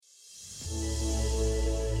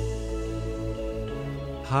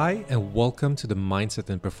Hi, and welcome to the Mindset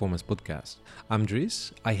and Performance Podcast. I'm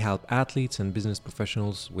Dries. I help athletes and business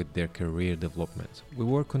professionals with their career development. We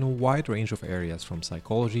work on a wide range of areas from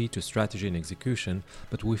psychology to strategy and execution,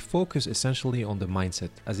 but we focus essentially on the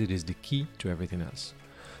mindset as it is the key to everything else.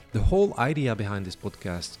 The whole idea behind this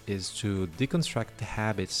podcast is to deconstruct the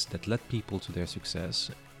habits that led people to their success,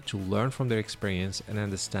 to learn from their experience and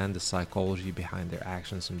understand the psychology behind their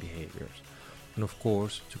actions and behaviors. And of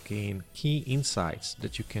course, to gain key insights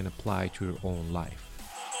that you can apply to your own life.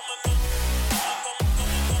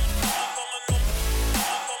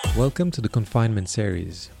 Welcome to the Confinement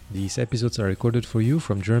series. These episodes are recorded for you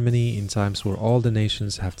from Germany in times where all the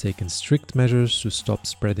nations have taken strict measures to stop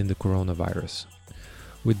spreading the coronavirus.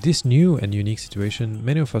 With this new and unique situation,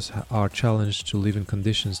 many of us are challenged to live in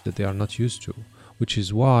conditions that they are not used to, which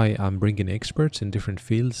is why I'm bringing experts in different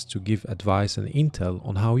fields to give advice and intel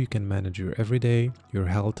on how you can manage your everyday, your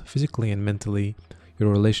health, physically and mentally,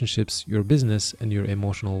 your relationships, your business, and your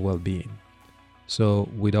emotional well-being. So,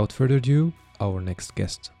 without further ado, our next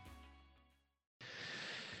guest.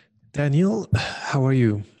 Daniel, how are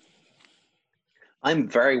you? I'm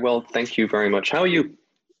very well, thank you very much. How are you?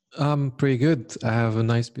 I'm pretty good. I have a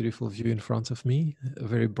nice, beautiful view in front of me,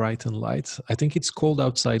 very bright and light. I think it's cold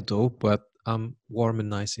outside though, but I'm warm and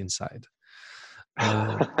nice inside.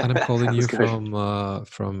 And I'm calling you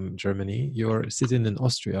from Germany. You're sitting in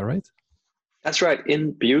Austria, right? That's right,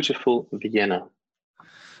 in beautiful Vienna.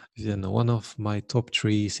 Vienna, one of my top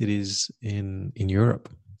 3 cities in Europe.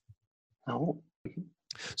 Oh.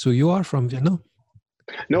 So you are from Vienna?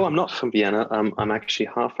 No, I'm not from Vienna. I'm actually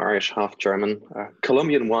half Irish, half German,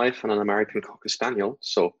 Colombian wife and an American Cocker Spaniel,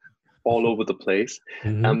 so all over the place.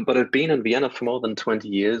 Mm-hmm. But I've been in Vienna for more than 20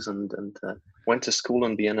 years and went to school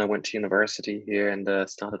in Vienna, went to university here and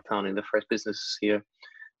started founding the first business here.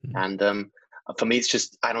 Mm-hmm. And for me, it's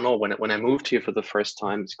just, I don't know, when I moved here for the first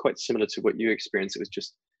time, it's quite similar to what you experienced. It was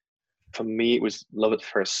just, for me, it was love at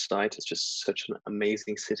first sight. It's just such an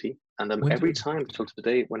amazing city. And every time till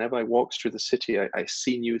today, whenever I walk through the city, I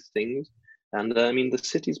see new things. And I mean, the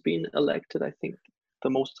city's been elected, I think, the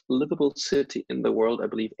most livable city in the world, I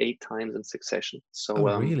believe, 8 times in succession. So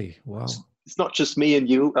really? Wow. It's not just me and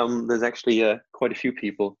you. There's actually quite a few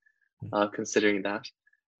people considering that.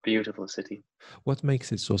 Beautiful city. What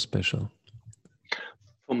makes it so special?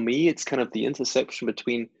 For me, it's kind of the intersection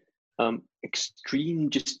between extreme,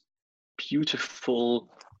 just beautiful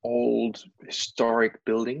old historic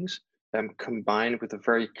buildings combined with a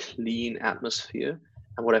very clean atmosphere.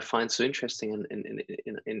 And what I find so interesting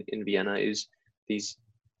in Vienna is these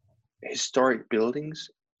historic buildings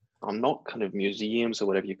are not kind of museums or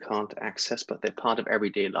whatever you can't access, but they're part of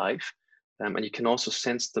everyday life. And you can also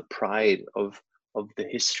sense the pride of the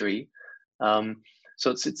history. So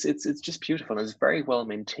it's just beautiful, and it's very well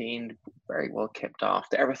maintained, very well kept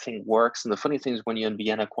after. Everything works, and the funny thing is, when you're in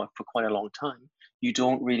Vienna for quite a long time, you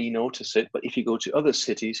don't really notice it. But if you go to other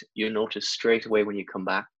cities, you notice straight away when you come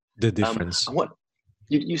back the difference. And what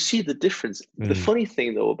you see the difference. The funny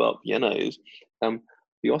thing though about Vienna is,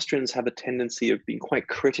 the Austrians have a tendency of being quite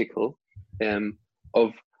critical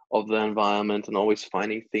of the environment and always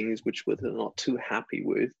finding things which they're not too happy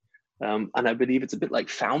with. And I believe it's a bit like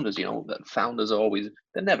founders, that founders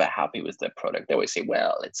they're never happy with their product. They always say,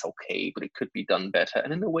 well, it's okay, but it could be done better.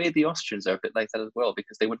 And in a way, the Austrians are a bit like that as well,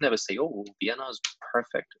 because they would never say, oh, Vienna is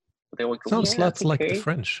perfect. But they always go, sounds lots like the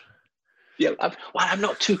French. Yeah, I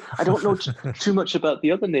don't know too much about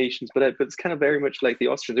the other nations, but it's kind of very much like the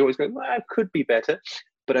Austrians. They always go, well, it could be better.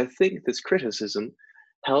 But I think this criticism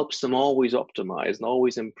helps them always optimize and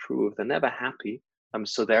always improve. They're never happy.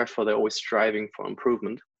 So therefore, they're always striving for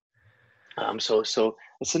improvement. So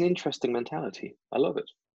it's an interesting mentality. I love it.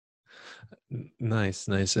 Nice.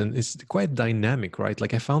 And it's quite dynamic, right?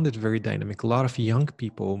 Like I found it very dynamic. A lot of young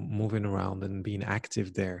people moving around and being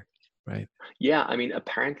active there, right? Yeah, I mean,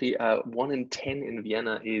 apparently 1 in 10 in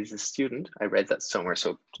Vienna is a student. I read that somewhere,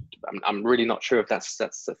 so I'm really not sure if that's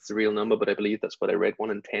the real number, but I believe that's what I read, 1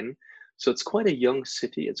 in 10. So it's quite a young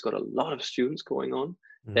city. It's got a lot of students going on,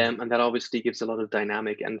 and that obviously gives a lot of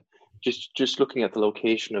dynamic. And just looking at the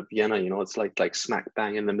location of Vienna, it's like smack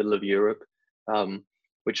bang in the middle of Europe,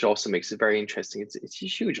 which also makes it very interesting. It's a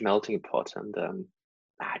huge melting pot, and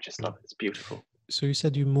I just love it. It's beautiful. So you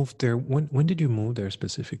said you moved there. When did you move there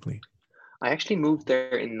specifically? I actually moved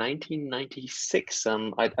there in 1996.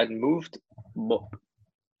 I'd moved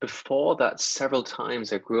before that several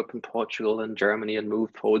times. I grew up in Portugal and Germany and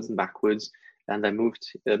moved forwards and backwards. And I moved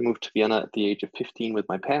to Vienna at the age of 15 with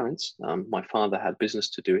my parents. My father had business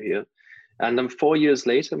to do here. And 4 years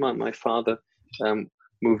later, my father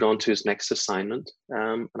moved on to his next assignment.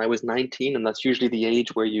 And I was 19, and that's usually the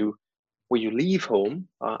age where you where you leave home.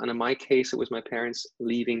 And in my case, it was my parents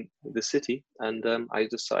leaving the city. And I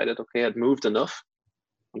decided, okay, I'd moved enough.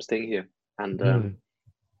 I'm staying here. And Mm.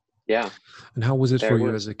 yeah, And how was it there for it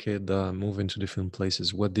you was. as a kid, moving to different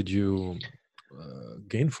places? What did you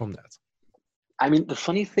gain from that? I mean, the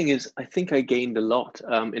funny thing is, I think I gained a lot.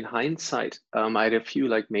 In hindsight, I had a few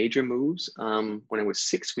like major moves. When I was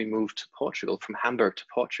 6, we moved to Portugal, from Hamburg to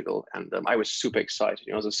Portugal, and I was super excited.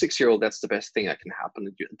 You know, as a 6-year-old, that's the best thing that can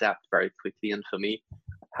happen. You adapt very quickly, and for me,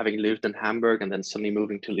 having lived in Hamburg and then suddenly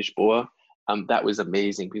moving to Lisboa, that was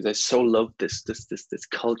amazing because I so loved this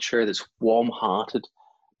culture, this warm-hearted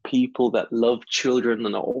people that love children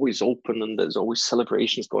and are always open, and there's always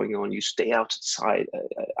celebrations going on. You stay outside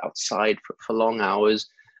for long hours.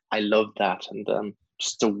 I love that. And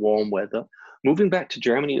just the warm weather. Moving back to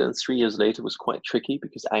Germany then 3 years later was quite tricky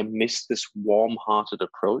because I missed this warm-hearted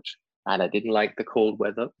approach and I didn't like the cold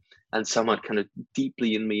weather. And somewhat kind of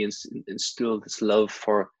deeply in me instilled this love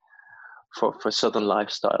for Southern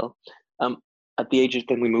lifestyle. At the age of,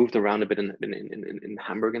 then we moved around a bit in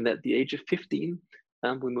Hamburg, and at the age of 15,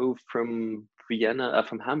 we moved from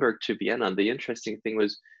from Hamburg to Vienna. And the interesting thing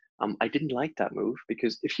was, I didn't like that move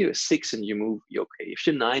because if you're 6 and you move, you're okay. If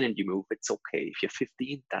you're 9 and you move, it's okay. If you're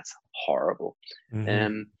 15, that's horrible.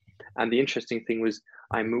 Mm-hmm. And the interesting thing was,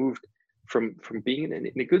 I moved from being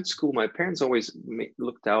in a good school. My parents always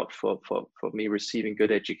looked out for me receiving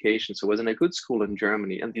good education. So I was in a good school in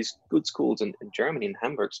Germany, and these good schools in Germany, in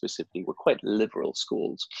Hamburg specifically, were quite liberal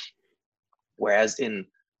schools. Whereas in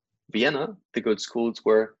Vienna, the good schools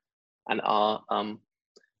were and are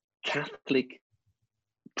Catholic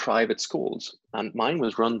private schools, and mine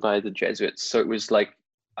was run by the Jesuits. So it was like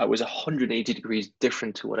I was 180 degrees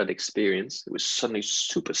different to what I'd experienced. It was suddenly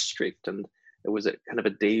super strict, and it was a kind of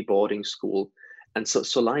a day boarding school, and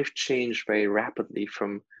so life changed very rapidly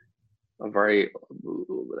from a very,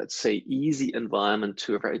 let's say, easy environment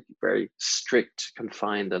to a very, very strict,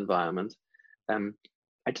 confined environment.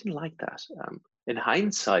 I didn't like that. In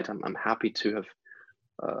hindsight, I'm happy to have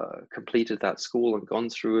completed that school and gone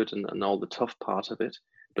through it and all the tough part of it.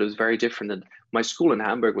 But it was very different. And my school in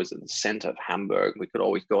Hamburg was in the center of Hamburg. We could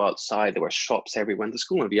always go outside. There were shops everywhere. And the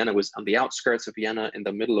school in Vienna was on the outskirts of Vienna, in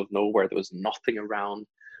the middle of nowhere. There was nothing around.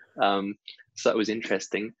 So that was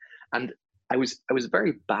interesting. And I was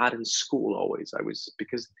very bad in school always.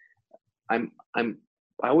 Because I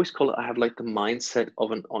always call it, I have like the mindset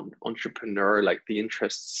of an entrepreneur, like the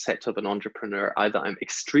interest set of an entrepreneur. Either I'm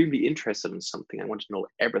extremely interested in something, I want to know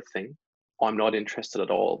everything, or I'm not interested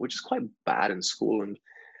at all, which is quite bad in school. And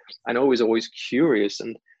I know I was always curious.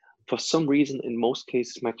 And for some reason, in most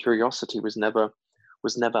cases, my curiosity was never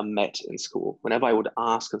met in school. Whenever I would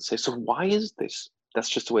ask and say, so why is this? That's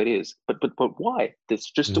just the way it is. But why?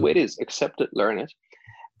 That's just the way it is. Accept it, learn it.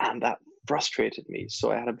 And that frustrated me.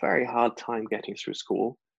 So I had a very hard time getting through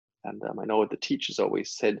school. And I know the teachers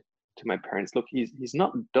always said to my parents, look, he's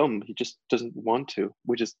not dumb. He just doesn't want to,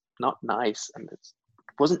 which is not nice. And it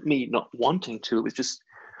wasn't me not wanting to. It was just,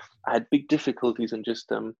 I had big difficulties in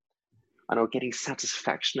just, I know, getting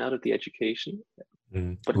satisfaction out of the education.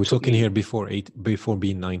 But We're it took talking me, here before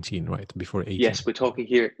being 19, right? Before 18. yes, we're talking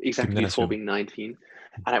here exactly before Gymnasium. being 19.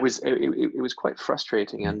 And it was quite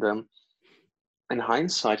frustrating. And in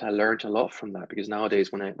hindsight, I learned a lot from that, because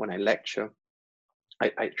nowadays when I lecture,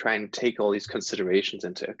 I try and take all these considerations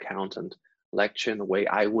into account and lecture in the way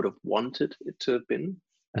I would have wanted it to have been.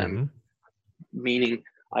 Meaning,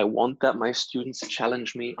 I want that my students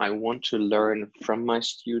challenge me. I want to learn from my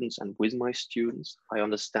students and with my students. I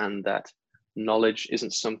understand that knowledge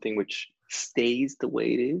isn't something which stays the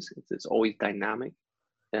way it is. It's always dynamic.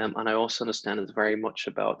 And I also understand it's very much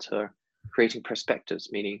about creating perspectives,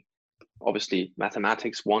 meaning obviously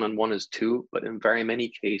mathematics 1 and 1 is 2, but in very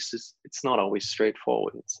many cases it's not always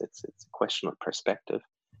straightforward. It's a question of perspective.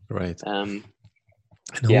 Right. And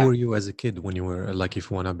who were you as a kid when you were, like, if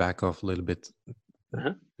you want to back off a little bit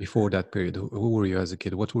before that period, who were you as a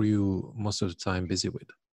kid? What were you most of the time busy with?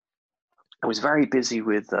 I was very busy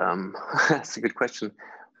with that's a good question.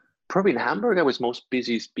 Probably in Hamburg I was most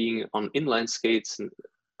busy being on inline skates and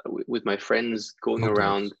with my friends going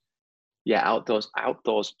around. Yeah, outdoors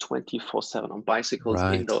 24/7 on bicycles,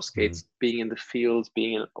 Right. indoor skates, being in the fields,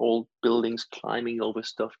 being in old buildings, climbing over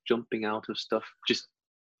stuff, jumping out of stuff, just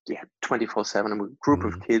 24/7. I'm a group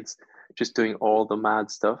of kids just doing all the mad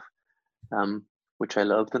stuff, which I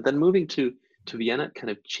loved. And then moving to Vienna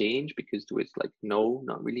kind of changed because there was like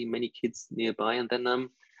not really many kids nearby. And then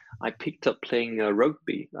I picked up playing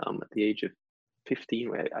rugby at the age of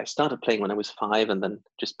 15. Where I started playing when I was 5, and then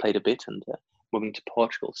just played a bit, and moving to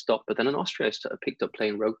Portugal stopped. But then in Austria, I picked up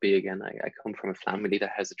playing rugby again. I come from a family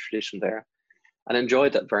that has a tradition there. and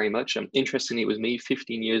enjoyed that very much. Interestingly, it was me,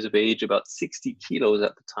 15 years of age, about 60 kilos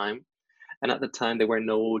at the time. And at the time, there were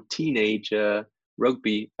no teenage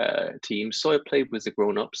rugby teams. So I played with the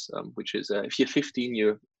grown-ups, which is if you're 15,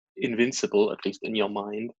 you're invincible, at least in your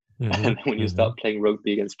mind. Mm-hmm. And when you start playing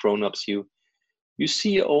rugby against grown-ups, you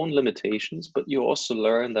see your own limitations, but you also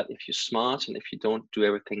learn that if you're smart and if you don't do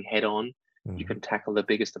everything head on, you can tackle the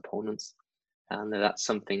biggest opponents. And that's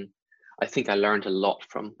something I think I learned a lot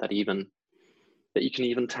from that, even that you can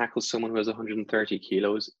even tackle someone who has 130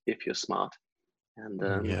 kilos if you're smart.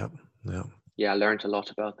 And yeah, I learned a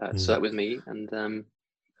lot about that. So that was me. And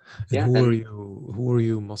yeah. Who were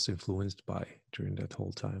you most influenced by during that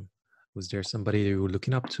whole time? Was there somebody you were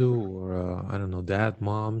looking up to, or I don't know, dad,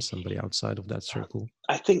 mom, somebody outside of that circle?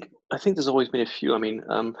 I think there's always been a few. I mean,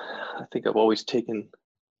 I think I've always taken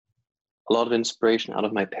a lot of inspiration out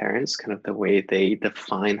of my parents, kind of the way they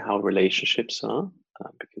define how relationships are,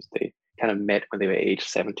 because they kind of met when they were age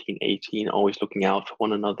 17, 18, always looking out for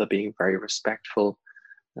one another, being very respectful,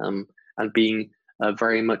 and being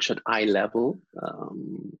very much at eye level.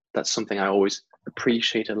 That's something I always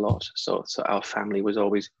appreciate a lot. So our family was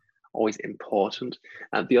always important.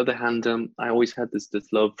 On the other hand, I always had this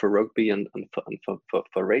love for rugby and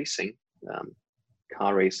for racing,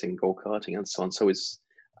 car racing, go-karting, and so on. So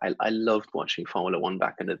I loved watching Formula One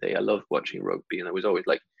back in the day. I loved watching rugby, and it was always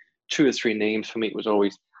like 2 or 3 names for me. It was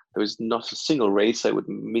always, there was not a single race I would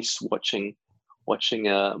miss watching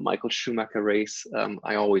Michael Schumacher race.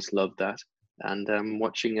 I always loved that. And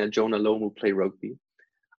watching Jonah Lomu play rugby,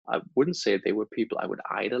 I wouldn't say they were people I would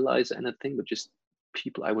idolize or anything, but just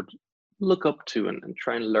people I would look up to and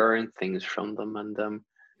try and learn things from them. And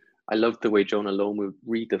I loved the way Jonah Lomu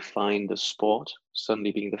redefined the sport,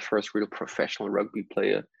 suddenly being the first real professional rugby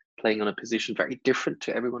player, playing on a position very different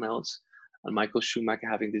to everyone else. And Michael Schumacher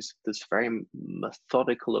having this very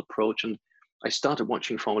methodical approach. And I started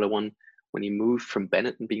watching Formula One when he moved from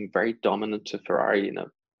Benetton being very dominant to Ferrari in a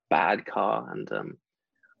bad car. And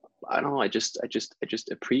I don't know, I just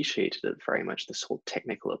appreciated it very much, this whole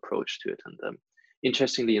technical approach to it. And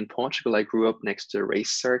interestingly, in Portugal, I grew up next to a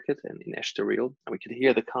race circuit in Estoril, and we could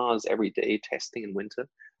hear the cars every day testing in winter.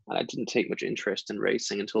 And I didn't take much interest in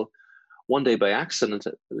racing until one day, by accident,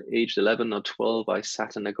 at age 11 or 12, I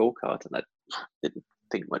sat in a go-kart, and I didn't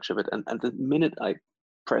think much of it. And the minute I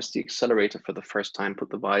pressed the accelerator for the first time, put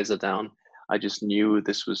the visor down, I just knew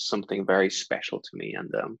this was something very special to me.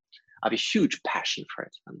 And I have a huge passion for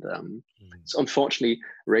it. And so unfortunately,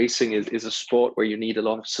 racing is a sport where you need a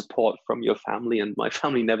lot of support from your family, and my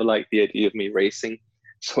family never liked the idea of me racing.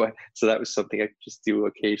 So that was something I just do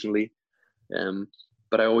occasionally.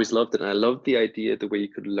 But I always loved it. And I loved the idea, the way you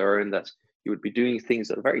could learn that you would be doing things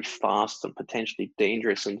that are very fast and potentially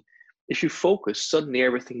dangerous. And if you focus, suddenly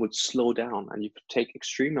everything would slow down and you could take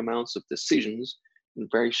extreme amounts of decisions in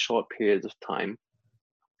very short periods of time.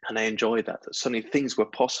 And I enjoyed that suddenly things were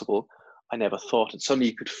possible I never thought. And suddenly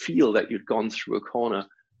you could feel that you'd gone through a corner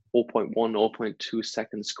 0.1, 0.2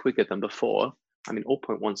 seconds quicker than before. I mean,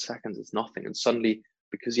 0.1 seconds is nothing. And suddenly,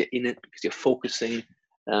 because you're in it, because you're focusing,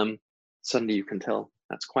 suddenly you can tell.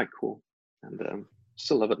 That's quite cool. And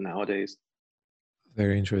still love it nowadays.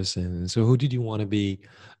 Very interesting. So who did you want to be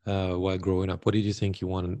while growing up? What did you think you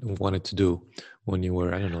wanted to do when you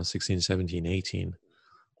were, I don't know, 16, 17, 18?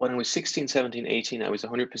 When I was 16, 17, 18, I was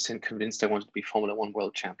 100% convinced I wanted to be Formula One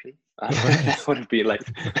world champion. Right. That would have been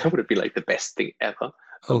like the best thing ever.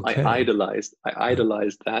 Okay. I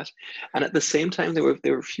idolized that. And at the same time, there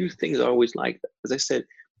were a few things I always liked. As I said,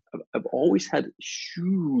 I've always had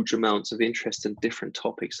huge amounts of interest in different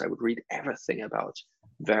topics. I would read everything about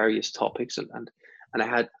various topics, and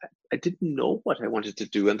I didn't know what I wanted to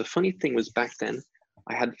do. And the funny thing was, back then,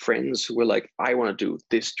 I had friends who were like, I want to do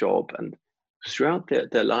this job. And throughout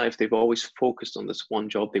their life, they've always focused on this one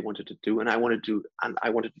job they wanted to do. And I wanted to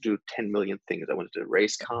do 10 million things. I wanted to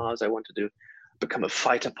race cars. I wanted to become a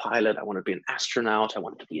fighter pilot. I wanted to be an astronaut. I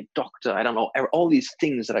wanted to be a doctor. I don't know, all these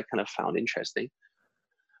things that I kind of found interesting.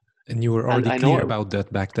 And you were already clear about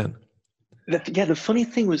that back then. The funny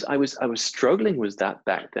thing was, I was struggling with that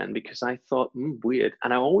back then, because I thought, weird.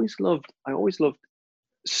 And I always loved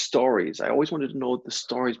stories. I always wanted to know the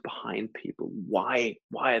stories behind people. Why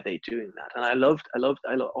are they doing that? And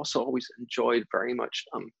I also always enjoyed very much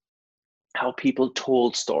how people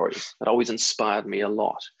told stories. That always inspired me a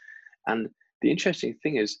lot. And the interesting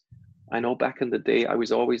thing is, I know back in the day, I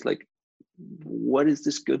was always like, what is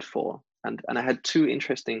this good for? And I had two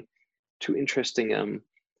interesting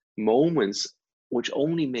moments which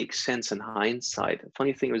only make sense in hindsight. The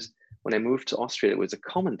funny thing was, when I moved to Austria, there was a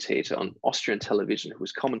commentator on Austrian television who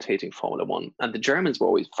was commentating Formula One, and the Germans were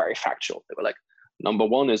always very factual. They were like, number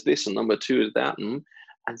one is this and number two is that.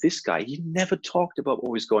 And this guy, he never talked about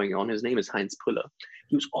what was going on. His name is Heinz Puller.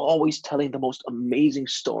 He was always telling the most amazing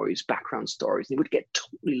stories, background stories. And he would get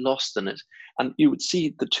totally lost in it. And you would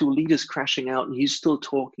see the two leaders crashing out, and he's still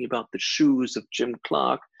talking about the shoes of Jim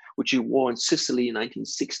Clark, which he wore in Sicily in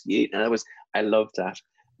 1968. And I loved that.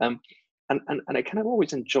 And I kind of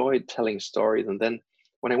always enjoyed telling stories. And then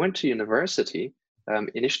when I went to university,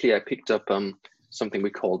 initially I picked up something we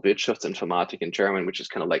call Wirtschaftsinformatik in German, which is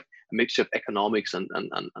kind of like a mixture of economics and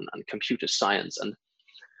computer science. And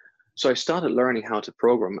so I started learning how to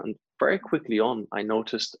program. And very quickly on, I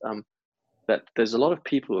noticed that there's a lot of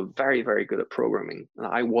people who are very, very good at programming. And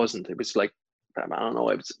I wasn't. It was like, I don't know,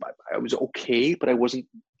 I was okay, but I wasn't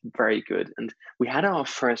very good. And we had our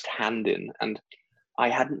first hand in, and I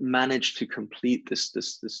hadn't managed to complete this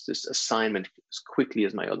assignment as quickly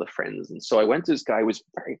as my other friends. And so I went to this guy who was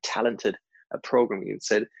very talented at programming and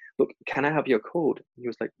said, look, can I have your code? And he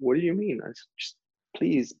was like, what do you mean? I said, just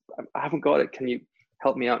please, I haven't got it. Can you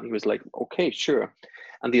help me out? And he was like, okay, sure.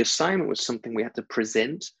 And the assignment was something we had to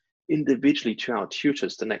present individually to our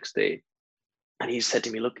tutors the next day. And he said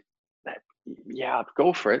to me, look, yeah,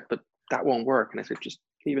 go for it, but that won't work. And I said, just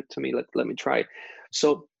leave it to me. Let me try.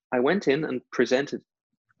 So I went in and presented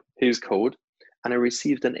his code, and I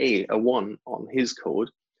received an A, a 1 on his code,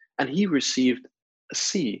 and he received a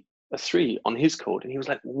C, a 3 on his code. And he was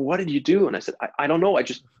like, what did you do? And I said, I don't know. I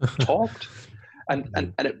just talked. And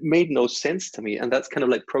it made no sense to me. And that's kind of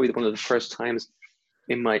like probably one of the first times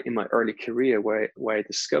in my early career where I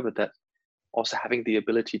discovered that also having the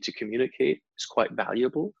ability to communicate is quite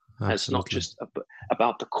valuable. And it's not just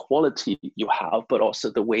about the quality you have, but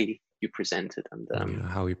also the way you present it and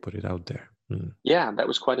how you put it out there. Yeah, that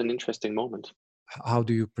was quite an interesting moment. How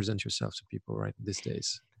do you present yourself to people right these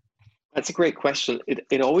days? That's a great question.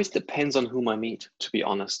 It always depends on whom I meet, to be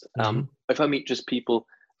honest. If I meet just people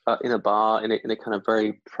in a bar, in a kind of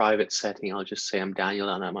very private setting, I'll just say I'm Daniel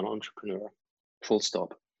and I'm an entrepreneur, full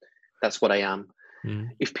stop. That's what I am.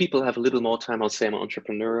 If people have a little more time, I'll say I'm an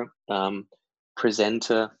entrepreneur,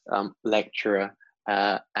 presenter, lecturer,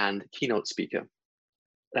 and keynote speaker.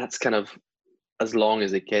 That's kind of as long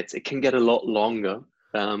as it gets. It can get a lot longer.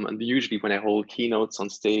 And usually when I hold keynotes on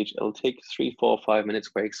stage, it'll take 3, 4, 5 minutes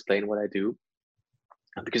where I explain what I do.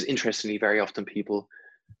 Because interestingly, very often people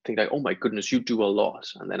think like, oh my goodness, you do a lot.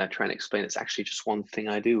 And then I try and explain it's actually just one thing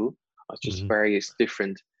I do. It's just various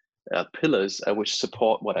different pillars which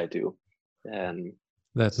support what I do. That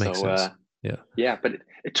makes sense. Yeah, but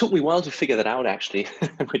it took me a while to figure that out, actually,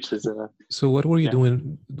 which was. So what were you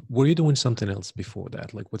doing? Were you doing something else before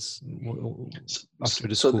that? Like after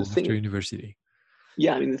the school, after university?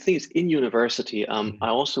 Yeah, I mean, the thing is, in university, I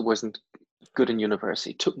also wasn't good in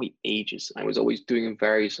university. It took me ages. I was always doing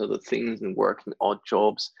various other things and working odd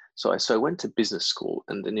jobs. So I went to business school,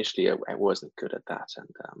 and initially I wasn't good at that.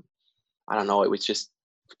 And I don't know, it was just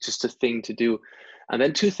a thing to do. And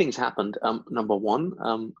then 2 things happened. Number one,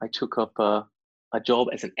 I took up a job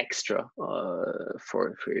as an extra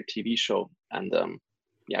for a TV show. And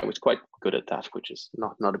I was quite good at that, which is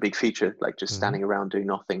not a big feature, like just standing around doing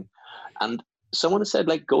nothing. And someone said,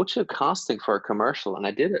 like, go to a casting for a commercial. And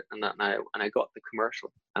I did it. And I got the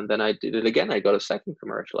commercial. And then I did it again. I got a second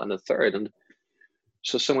commercial and a third. And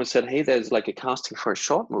so someone said, hey, there's like a casting for a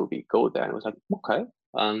short movie. Go there. And I was like, okay.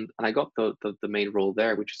 And I got the main role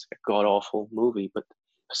there, which is a god awful movie. But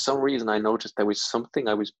for some reason, I noticed there was something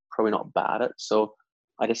I was probably not bad at. So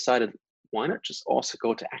I decided, why not just also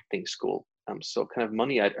go to acting school? So kind of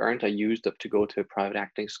money I'd earned, I used up to go to a private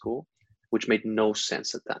acting school, which made no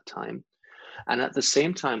sense at that time. And at the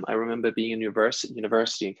same time, I remember being in university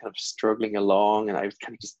and kind of struggling along, and I was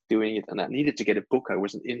kind of just doing it. And I needed to get a book I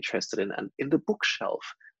wasn't interested in. And in the bookshelf,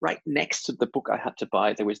 right next to the book I had to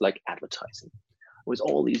buy, there was like advertising. It was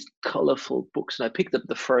all these colorful books, and I picked up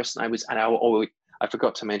the first, and I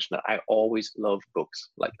forgot to mention that I always loved books.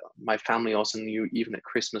 Like my family also knew, even at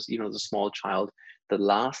Christmas, even as a small child, the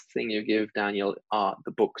last thing you give Daniel are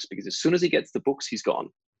the books, because as soon as he gets the books, he's gone.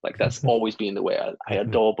 Like that's always been the way. I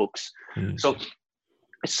adore books. So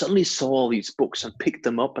I suddenly saw all these books and picked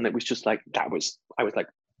them up, and it was just like, I was like,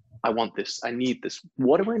 I want this, I need this.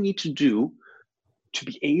 What do I need to do to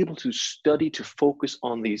be able to study, to focus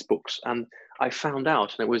on these books? And I found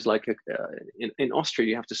out, and it was like in Austria,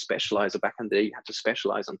 you have to specialize, or back in the day, you had to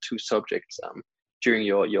specialize on 2 subjects during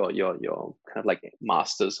your kind of like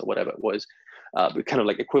masters or whatever it was, kind of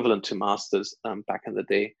like equivalent to masters back in the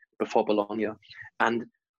day before Bologna. And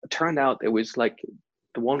it turned out it was like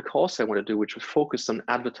the one course I wanted to do, which was focused on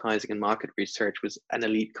advertising and market research, was an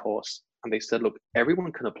elite course. And they said, look,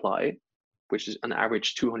 everyone can apply, which is an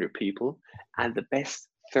average 200 people, and the best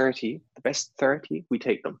 30, the best 30, we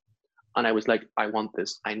take them. And I was like, I want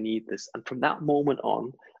this, I need this. And from that moment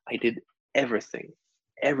on, I did everything,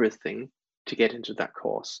 everything to get into that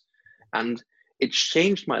course. And it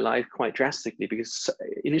changed my life quite drastically, because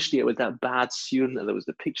initially I was that bad student, and there was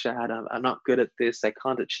the picture I had, I'm not good at this, I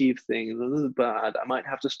can't achieve things, this is bad, I might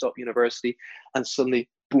have to stop university. And suddenly,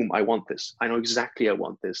 boom, I want this. I know exactly I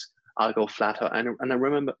want this. I'll go flat out. And I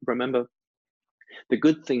remember the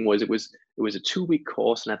good thing was it was a 2-week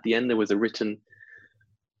course, and at the end there was a written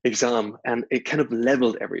exam, and it kind of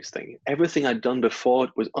leveled everything. Everything I'd done before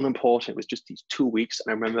was unimportant. It was just these 2 weeks.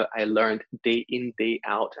 And I remember I learned day in, day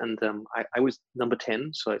out. And I was number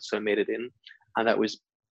 10, so I made it in. And that was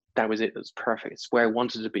it. It was perfect. It's where I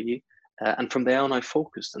wanted to be. And from there on, I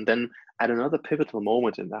focused. And then at another pivotal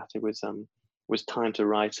moment in that, it was time to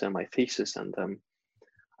write my thesis. And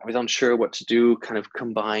I was unsure what to do, kind of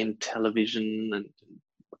combine television and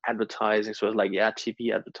advertising. So I was like, yeah,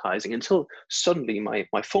 TV advertising, until suddenly my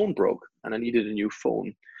phone broke and I needed a new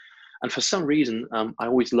phone. And for some reason, I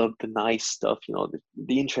always loved the nice stuff, you know,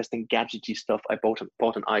 the interesting gadgety stuff. I bought an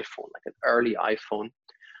iPhone, like an early iPhone.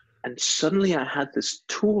 And suddenly I had this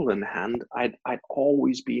tool in hand I'd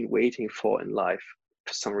always been waiting for in life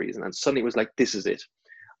for some reason. And suddenly it was like, this is it.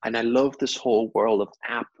 And I love this whole world of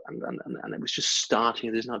app, and it was just starting.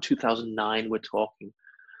 It is now 2009, we're talking.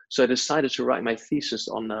 So I decided to write my thesis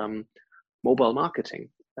on mobile marketing.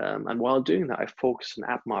 And while doing that, I focused on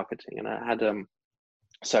app marketing. And I had,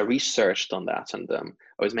 so I researched on that. And I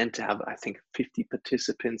was meant to have, I think, 50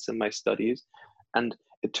 participants in my studies. And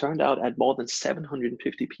it turned out I had more than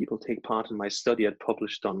 750 people take part in my study. I'd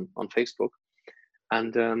published on Facebook.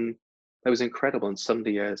 And that was incredible. And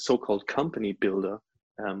suddenly a so-called company builder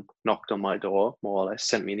knocked on my door, more or less,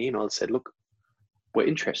 sent me an email and said, look, we're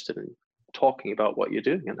interested in talking about what you're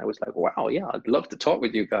doing. And I was like, wow, yeah, I'd love to talk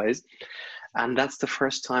with you guys. And that's the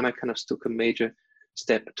first time I kind of took a major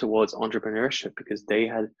step towards entrepreneurship, because they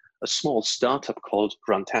had a small startup called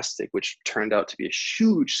Runtastic, which turned out to be a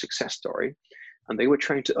huge success story. And they were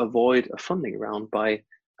trying to avoid a funding round by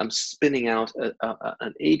spinning out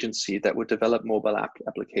an agency that would develop mobile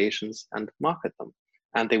applications and market them.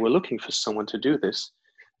 And they were looking for someone to do this.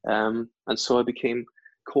 And so I became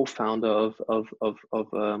co-founder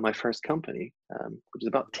of my first company, which is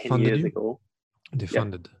about 10 years ago. They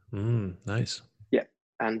funded. Nice. Yeah.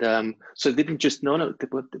 And so they didn't just, no,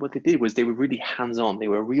 what they did was they were really hands-on. They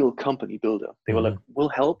were a real company builder. They were like, we'll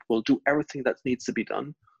help, we'll do everything that needs to be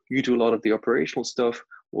done. You do a lot of the operational stuff,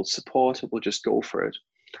 we'll support it, we'll just go for it.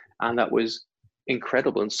 And that was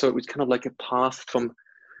incredible. And so it was kind of like a path from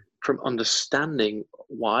understanding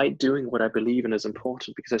why doing what I believe in is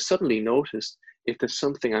important, because I suddenly noticed if there's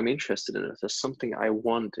something I'm interested in, if there's something I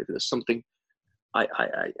want, if there's something I'm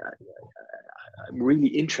really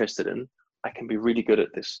interested in, I can be really good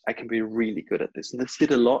at this. I can be really good at this. And this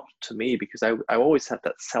did a lot to me, because I always had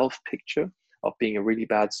that self picture of being a really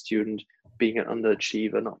bad student, being an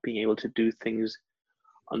underachiever, not being able to do things,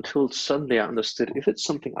 until suddenly I understood if it's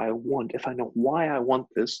something I want, if I know why I want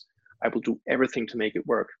this, I will do everything to make it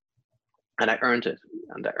work. And I earned it,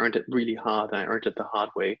 and I earned it really hard, and I earned it the hard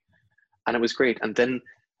way. And it was great. And then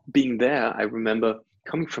being there, I remember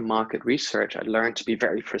coming from market research, I learned to be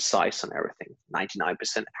very precise on everything,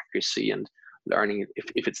 99% accuracy, and learning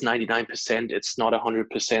if it's 99%, it's not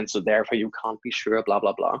 100%. So therefore you can't be sure, blah,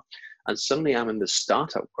 blah, blah. And suddenly I'm in the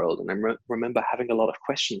startup world, and I remember having a lot of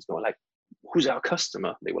questions going like, who's our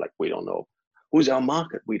customer? They were like, we don't know. Who's our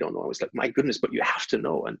market? We don't know. I was like, my goodness, but you have to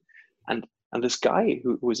know. And this guy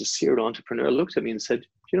who was a serial entrepreneur looked at me and said,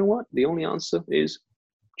 you know what? The only answer is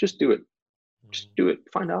just do it. Just do it.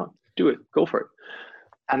 Find out. Do it. Go for it.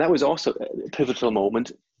 And that was also a pivotal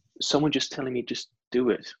moment. Someone just telling me, just do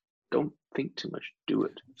it. Don't think too much. Do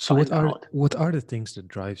it. So what are the things that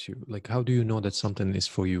drives you? Like, how do you know that something is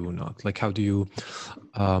for you or not? Like, how do you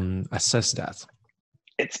assess that?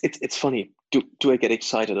 It's funny. Do I get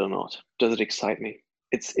excited or not? Does it excite me?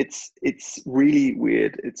 It's really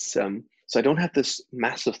weird. It's so I don't have this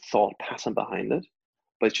massive thought pattern behind it,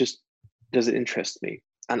 but it's just, does it interest me?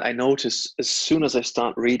 And I notice as soon as I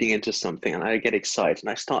start reading into something and I get excited and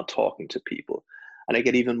I start talking to people and I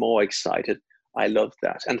get even more excited, I love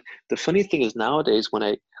that. And the funny thing is nowadays when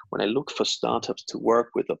I look for startups to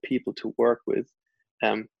work with or people to work with,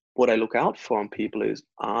 what I look out for in people is,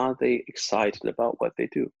 are they excited about what they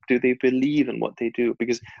do? Do they believe in what they do?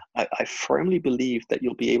 Because I firmly believe that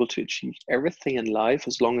you'll be able to achieve everything in life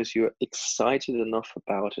as long as you're excited enough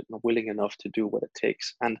about it and willing enough to do what it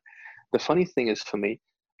takes. And the funny thing is for me,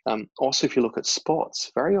 also if you look at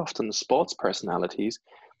sports, very often the sports personalities,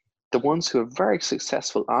 the ones who are very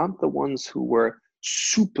successful aren't the ones who were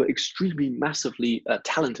super, extremely, massively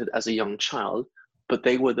talented as a young child, but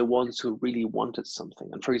they were the ones who really wanted something.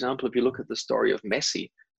 And for example, if you look at the story of Messi,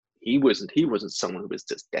 he wasn't someone who was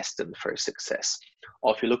just destined for success.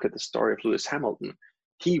 Or if you look at the story of Lewis Hamilton,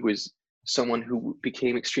 he was someone who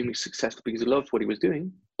became extremely successful because he loved what he was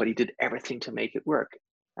doing, but he did everything to make it work.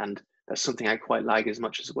 And that's something I quite like as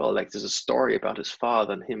much as well. Like there's a story about his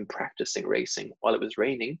father and him practicing racing while it was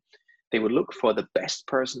raining. They would look for the best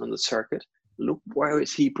person on the circuit, look where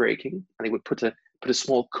is he braking, and they would put a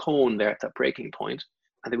small cone there at that braking point,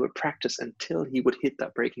 and they would practice until he would hit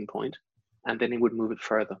that braking point, and then he would move it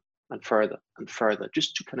further and further and further,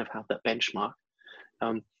 just to kind of have that benchmark.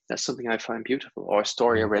 That's something I find beautiful. Or a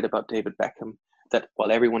story I read about David Beckham, that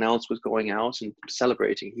while everyone else was going out and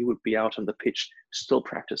celebrating, he would be out on the pitch still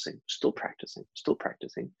practicing, still practicing, still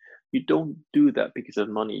practicing. You don't do that because of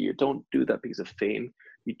money. You don't do that because of fame.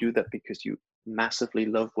 You do that because you massively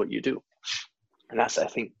love what you do. And that's, I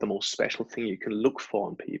think, the most special thing you can look for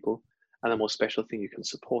in people, and the most special thing you can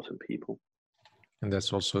support in people. And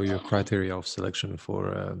that's also your criteria of selection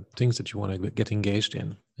for things that you want to get engaged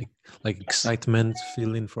in, like Yes. excitement,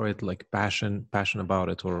 feeling for it, like passion about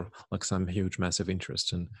it, or like some huge, massive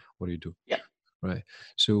interest in what you do. Yeah. Right.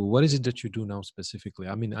 So what is it that you do now specifically?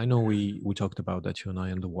 I mean, I know we talked about that, you and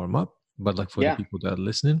I, in the warm up, but like for the people that are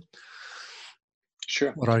listening,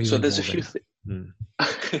 sure. what are you So there's a few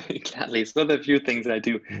Gladly. So there are a few things that I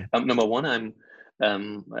do. Number one, I'm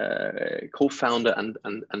co-founder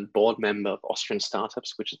and board member of Austrian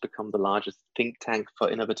Startups, which has become the largest think tank for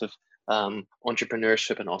innovative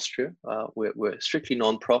entrepreneurship in Austria. We're strictly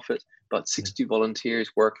non-profit, but 60 volunteers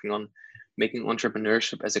working on making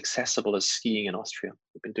entrepreneurship as accessible as skiing in Austria.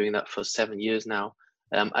 We've been doing that for 7 years now.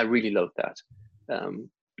 I really love that.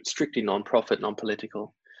 Strictly non-profit,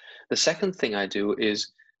 non-political. The second thing I do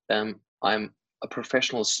is I'm a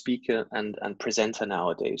professional speaker and presenter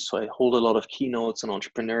nowadays. So I hold a lot of keynotes on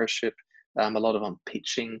entrepreneurship, a lot of on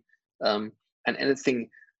pitching, and anything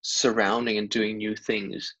surrounding and doing new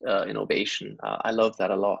things, innovation. I love that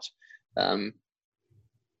a lot.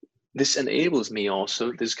 This enables me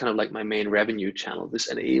also, this is kind of like my main revenue channel. This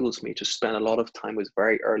enables me to spend a lot of time with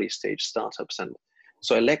very early stage startups. And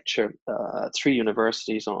so I lecture at 3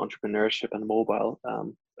 universities on entrepreneurship and mobile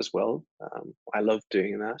as well. I love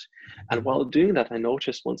doing that. And while doing that, I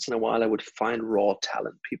noticed once in a while I would find raw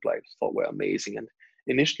talent, people I thought were amazing. And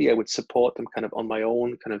initially I would support them kind of on my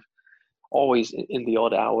own, kind of always in the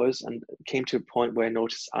odd hours, and came to a point where I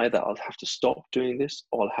noticed either I'll have to stop doing this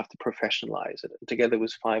or I'll have to professionalize it. And together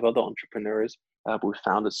with 5 other entrepreneurs, we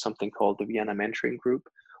founded something called the Vienna Mentoring Group,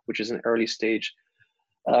 which is an early stage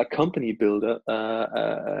company builder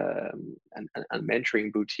and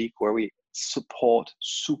mentoring boutique where we support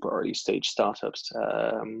super early stage startups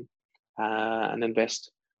and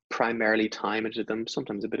invest primarily time into them,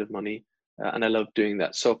 sometimes a bit of money. And I love doing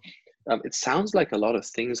that. So it sounds like a lot of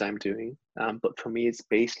things I'm doing, but for me, it's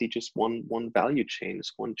basically just one value chain.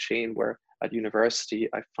 It's one chain where at university,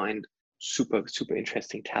 I find super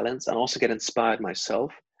interesting talents and also get inspired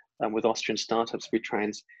myself. With Austrian Startups, we try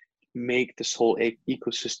and make this whole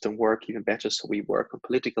ecosystem work even better. So we work on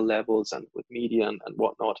political levels and with media and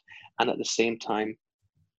whatnot. And at the same time,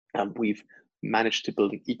 we've managed to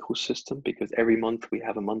build an ecosystem because every month we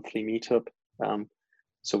have a monthly meetup.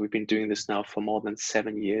 So we've been doing this now for more than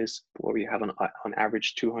 7 years, where we have on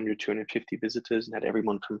average 200, 250 visitors, and had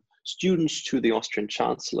everyone from students to the Austrian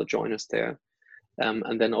Chancellor join us there.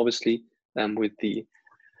 And then obviously with the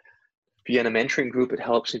Vienna Mentoring Group, it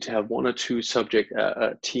helps me to have 1 or 2 subject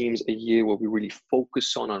teams a year where we really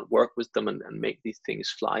focus on work with them and make these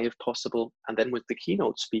things fly if possible. And then with the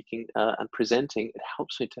keynote speaking and presenting, it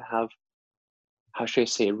helps me to have, how should I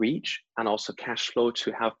say, reach and also cash flow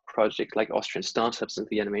to have projects like Austrian Startups and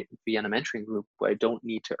Vienna Mentoring Group, where I don't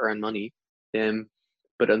need to earn money,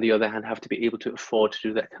 but on the other hand, have to be able to afford to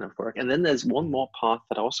do that kind of work. And then there's one more path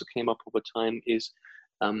that also came up over time is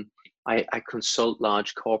I consult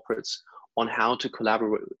large corporates on how to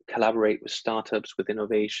collaborate with startups, with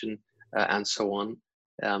innovation, and so on.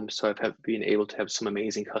 So I've been able to have some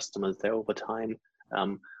amazing customers there over time.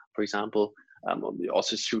 For example,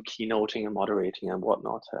 also through keynoting and moderating and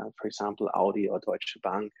whatnot. For example, Audi or Deutsche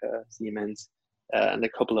Bank, Siemens, and a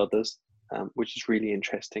couple others, which is really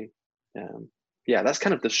interesting. Yeah, that's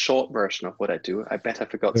kind of the short version of what I do. I bet I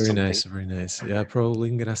forgot something. Very nice. Yeah, probably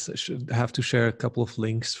should have to share a couple of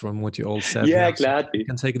links from what you all said. Yeah, now, gladly. So they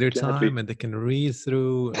can take their time and they can read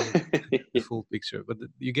through the full picture. But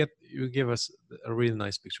you give us a really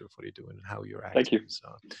nice picture of what you're doing and how you're acting. Thank you. So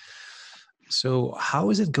So how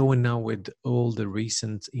is it going now with all the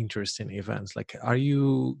recent interesting events? Like, are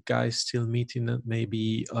you guys still meeting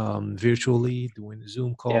maybe virtually, doing Zoom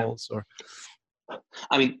Yeah. calls, or?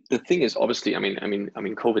 I mean, the thing is, obviously,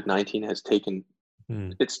 COVID-19 has taken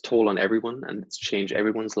Hmm. its toll on everyone and it's changed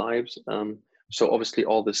everyone's lives. So obviously,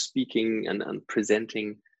 all the speaking and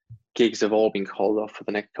presenting gigs have all been called off for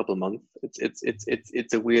the next couple of months.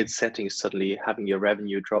 It's a weird setting suddenly having your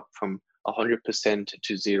revenue drop from 100%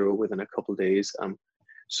 to zero within a couple of days.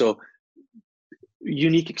 So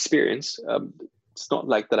unique experience. It's not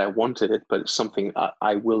like that I wanted it, but it's something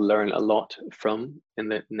I will learn a lot from in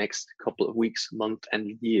the next couple of weeks, month,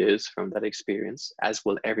 and years from that experience, as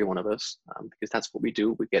will every one of us, because that's what we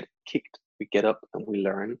do. We get kicked, we get up, and we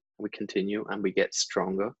learn, and we continue, and we get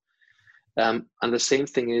stronger. And the same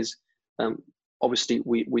thing is, obviously,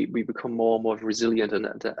 we become more and more resilient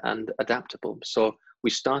and adaptable. So we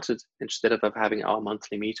started, instead of having our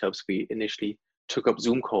monthly meetups, we initially took up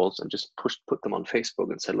Zoom calls and just put them on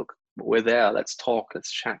Facebook and said, look, we're there, let's talk,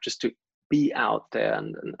 let's chat, just to be out there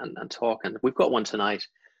and talk. And we've got one tonight.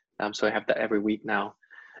 So I have that every week now.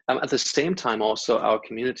 At the same time, also our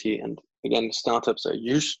community, and again, startups are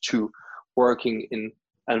used to working in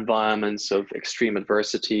environments of extreme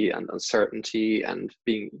adversity and uncertainty and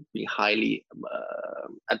being highly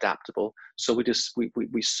adaptable. So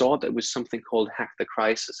we saw that there was something called Hack the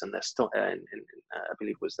Crisis, and I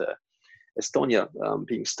believe it was the Estonia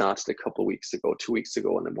being started a couple of weeks ago, 2 weeks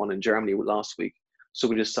ago, and then one in Germany last week. So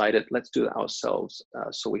we decided, let's do it ourselves.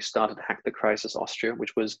 So we started Hack the Crisis Austria,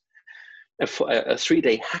 which was a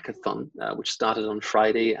 3-day hackathon, which started on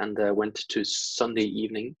Friday and went to Sunday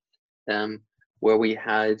evening, where we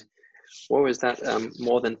had, what was that,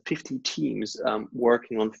 more than 50 teams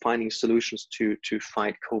working on finding solutions to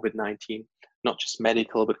fight COVID-19, not just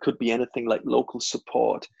medical, but could be anything like local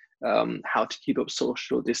support, how to keep up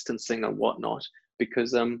social distancing and whatnot,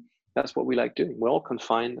 because that's what we like doing. We're all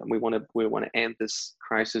confined, and we want to end this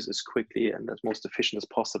crisis as quickly and as most efficient as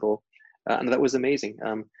possible. And that was amazing.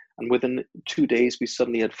 And within 2 days, we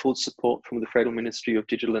suddenly had full support from the Federal Ministry of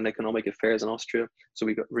Digital and Economic Affairs in Austria. So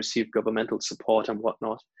we received governmental support and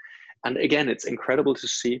whatnot. And again, it's incredible to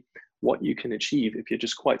see what you can achieve if you're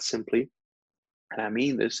just quite simply, and I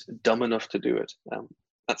mean this, dumb enough to do it.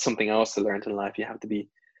 That's something else I learned in life. You have to be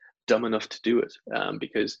dumb enough to do it,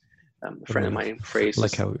 because a friend of mine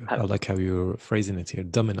phrases. I like how you're phrasing it here.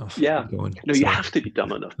 Dumb enough. Yeah. No, you Sorry. have to be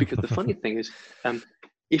dumb enough, because the funny thing is,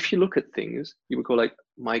 if you look at things, you would go like,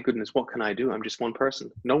 my goodness, what can I do? I'm just one person.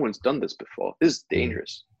 No one's done this before. This is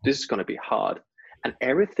dangerous. This is going to be hard. And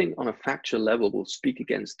everything on a factual level will speak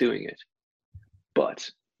against doing it. But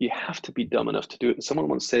you have to be dumb enough to do it. And someone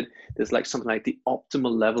once said, there's like something like the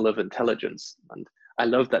optimal level of intelligence. And I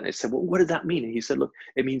love that. And I said, well, what does that mean? And he said, look,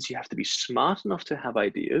 it means you have to be smart enough to have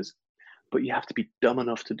ideas, but you have to be dumb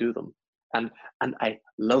enough to do them. And I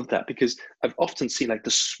love that, because I've often seen like the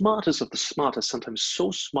smartest of the smart are sometimes so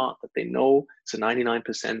smart that they know it's a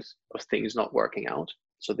 99% of things not working out,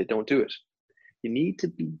 so they don't do it. You need to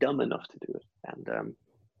be dumb enough to do it. And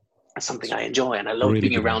that's something I enjoy, and I love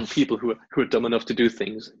being around people who are dumb enough to do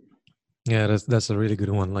things. Yeah, that's a really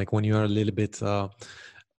good one. Like when you are a little bit,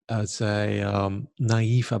 I'd say,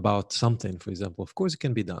 naive about something, for example, of course it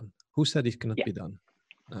can be done. Who said it cannot be done?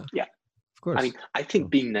 Yeah. Of course. I mean, I think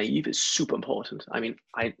being naive is super important. I mean,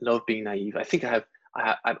 I love being naive. I think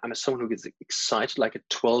I'm someone who gets excited like a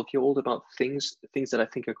 12-year-old about things that I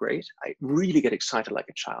think are great. I really get excited like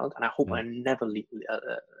a child, and I hope I never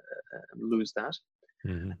lose that.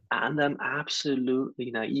 Mm-hmm. And I'm absolutely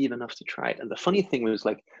naive enough to try it. And the funny thing was,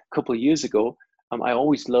 like a couple of years ago, I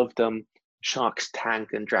always loved Shark's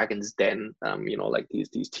Tank and Dragon's Den, like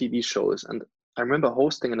these TV shows. And I remember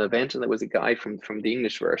hosting an event, and there was a guy from the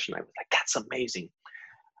English version. I was like, that's amazing.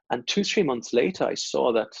 And 2-3 months later, I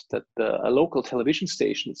saw that a local television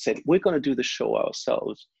station said, we're going to do the show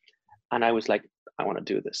ourselves. And I was like, I want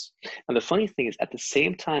to do this. And the funny thing is, at the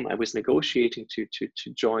same time, I was negotiating to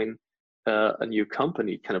join a new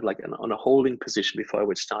company, kind of like on a holding position before I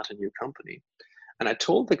would start a new company. And I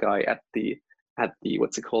told the guy at the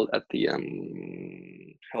what's it called, at the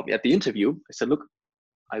interview, I said, look,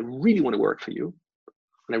 I really want to work for you,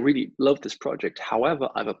 and I really love this project. However,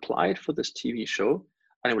 I've applied for this TV show,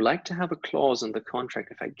 and I would like to have a clause in the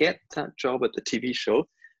contract, if I get that job at the TV show,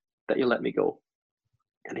 that you'll let me go.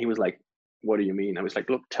 And he was like, what do you mean? I was like,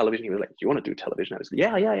 look, television. He was like, do you want to do television? I was like,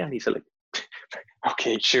 yeah. And he said, like,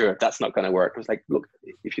 okay, sure, that's not going to work. I was like, look,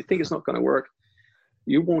 if you think it's not going to work,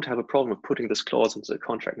 you won't have a problem of putting this clause into the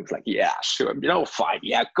contract. And he was like, yeah, sure, fine,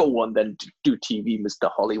 yeah, go on then, do TV, Mr.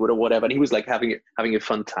 Hollywood or whatever. And he was like having a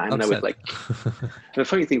fun time. And I was like, the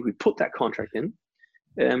funny thing, we put that contract in,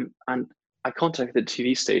 and I contacted the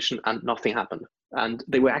TV station and nothing happened. And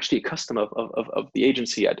they were actually a customer of the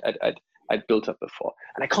agency I'd built up before.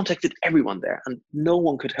 And I contacted everyone there and no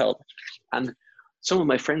one could help. And some of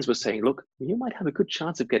my friends were saying, look, you might have a good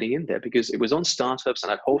chance of getting in there, because it was on startups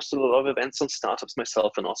and I'd hosted a lot of events on startups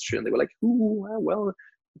myself in Austria. And they were like, ooh, well,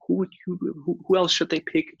 who else should they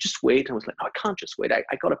pick? Just wait. And I was like, no, I can't just wait. I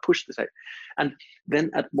got to push this out. And then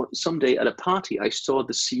someday at a party, I saw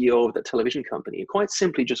the CEO of the television company and quite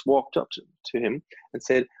simply just walked up to him and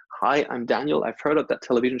said, hi, I'm Daniel. I've heard of that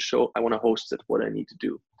television show. I want to host it. What do I need to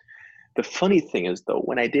do? The funny thing is, though,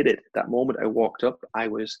 when I did it, that moment I walked up, I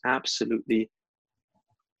was absolutely,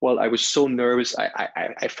 well, I was so nervous.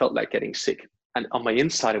 I felt like getting sick. And on my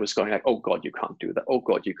inside, I was going like, oh God, you can't do that. Oh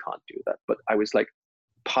God, you can't do that. But I was like,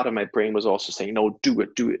 part of my brain was also saying, no, do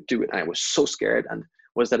it. And I was so scared. And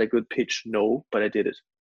was that a good pitch? No, but I did it.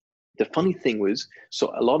 The funny thing was,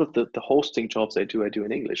 so a lot of the hosting jobs I do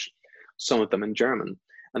in English, some of them in German.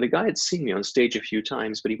 And the guy had seen me on stage a few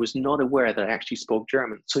times, but he was not aware that I actually spoke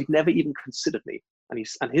German. So he'd never even considered me.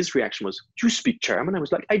 And his reaction was, do you speak German? I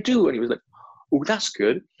was like, I do. And he was like, oh, that's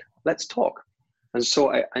good. Let's talk. And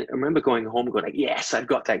so I remember going home going like, yes, I've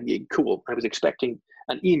got that gig. Cool. I was expecting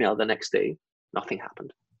an email the next day. Nothing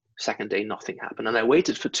happened. Second day, nothing happened. And I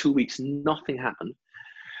waited for 2 weeks, nothing happened.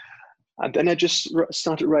 And then I just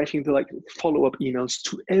started writing the follow-up emails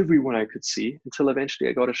to everyone I could see until eventually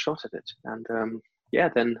I got a shot at it. And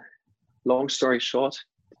then long story short,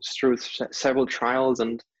 through several trials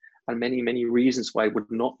and many, many reasons why it would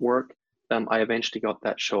not work, I eventually got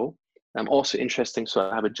that show. Also interesting, so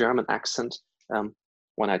I have a German accent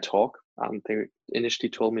when I talk. They initially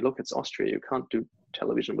told me, look, it's Austria. You can't do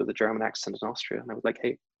television with a German accent in Austria. And I was like,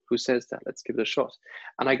 hey, who says that? Let's give it a shot.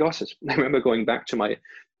 And I got it. I remember going back to my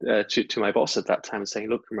to my boss at that time and saying,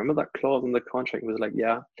 look, remember that clause in the contract? He was like,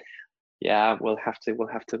 yeah, we'll have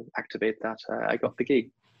to activate that. I got the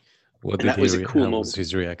gig. What did he? How was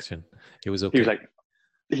his reaction? It was okay.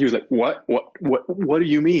 He was like, what do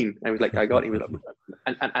you mean? I was like, I got it. He was like,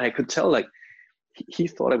 and I could tell he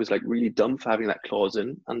thought I was like really dumb for having that clause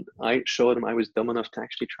in, and I showed him I was dumb enough to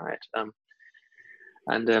actually try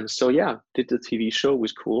it. So yeah, did the TV show,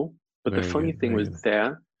 was cool. But the funny thing was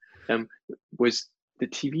was the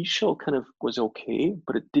TV show kind of was okay,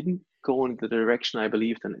 but it didn't go in the direction I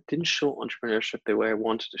believed in. It didn't show entrepreneurship the way I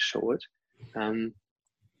wanted to show it.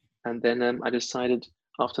 And then I decided,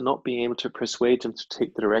 after not being able to persuade them to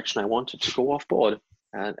take the direction I wanted, to go off board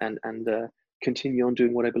and continue on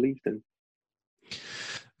doing what I believed in.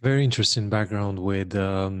 Very interesting background with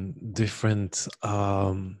different,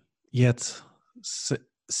 yet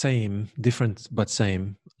same, different but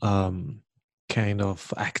same kind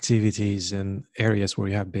of activities and areas where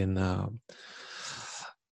you have been,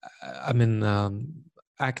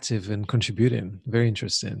 active and contributing. Very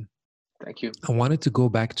interesting. Thank you. I wanted to go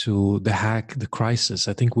back to the crisis.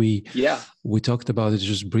 I think we talked about it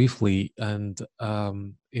just briefly. And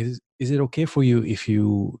is it okay for you if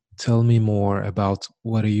you tell me more about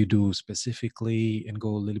what do you do specifically and go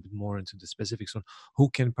a little bit more into the specifics on who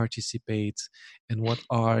can participate and what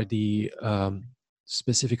are the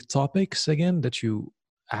specific topics again that you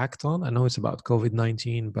act on? I know it's about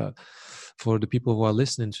COVID-19, but for the people who are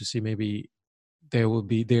listening to see, maybe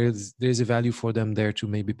there's a value for them there to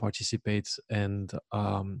maybe participate and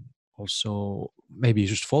also maybe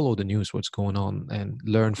just follow the news, what's going on, and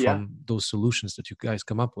learn from those solutions that you guys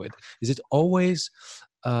come up with. Is it always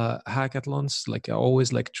hackathons, always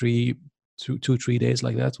 3 days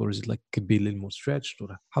like that, or is it could be a little more stretched, or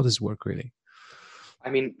how does it work really? I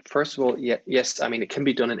mean, first of all, yes. I mean, it can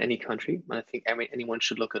be done in any country, and I think anyone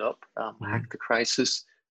should look it up. Hack the Crisis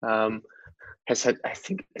has had, I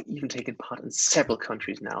think, even taken part in several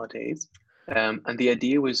countries nowadays. And the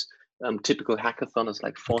idea was, typical hackathon is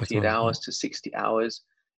 48 hours to 60 hours,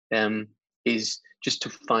 is just to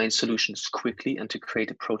find solutions quickly and to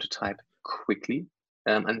create a prototype quickly,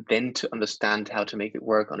 and then to understand how to make it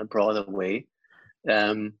work on a broader way.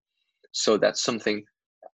 So that's something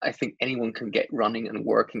I think anyone can get running and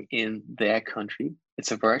working in their country.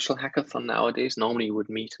 It's a virtual hackathon nowadays. Normally you would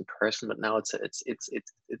meet in person, but now it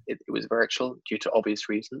was virtual due to obvious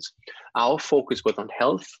reasons. Our focus was on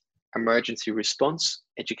health, emergency response,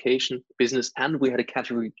 education, business, and we had a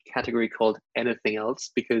category called anything else,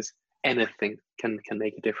 because anything can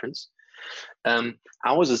make a difference.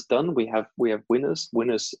 Ours is done. We have winners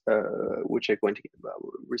which are going to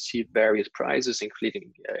receive various prizes,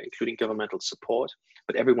 including governmental support.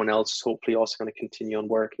 But everyone else is hopefully also going to continue on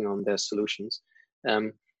working on their solutions.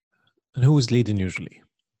 And who is leading usually?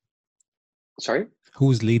 Sorry?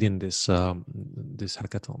 Who is leading this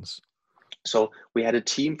hackathons? So we had a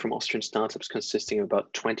team from Austrian startups consisting of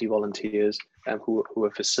about 20 volunteers who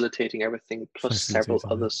were facilitating everything, plus several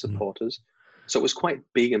Facilitating other that. supporters. So it was quite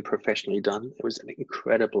big and professionally done. It was an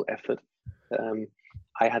incredible effort. Um,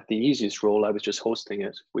 I had the easiest role. I was just hosting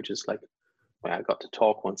it, which is like, well, I got to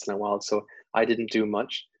talk once in a while. So I didn't do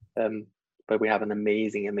much. But we have an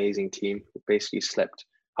amazing, amazing team who basically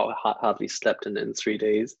hardly slept in 3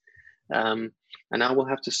 days. And now we'll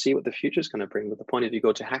have to see what the future is going to bring. But the point, if you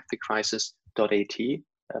go to hackthecrisis.at,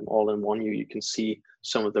 all in one, you can see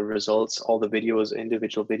some of the results. All the videos,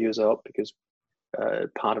 individual videos are up because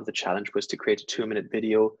part of the challenge was to create a 2-minute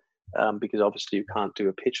video because obviously you can't do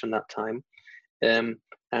a pitch in that time.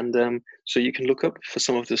 So you can look up for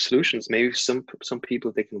some of the solutions, maybe some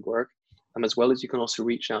people they can work, as well as you can also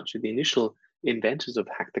reach out to the initial inventors of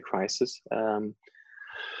Hack the Crisis.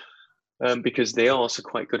 Because they are also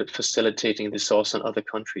quite good at facilitating this also in other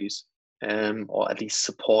countries, or at least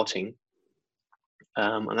supporting,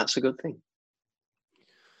 and that's a good thing.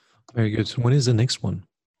 Very good. So when is the next one?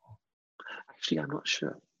 Actually, I'm not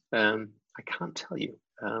sure. I can't tell you.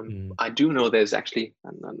 I do know there's actually,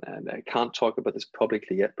 and I can't talk about this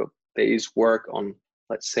publicly yet, but there is work on,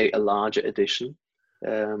 let's say, a larger edition.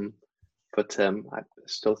 But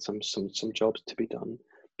still some jobs to be done.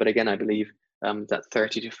 But again, I believe that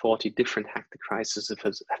 30 to 40 different Hack the Crisis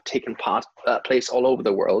have taken place all over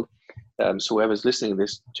the world. So whoever's listening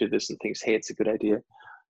to this and thinks, hey, it's a good idea,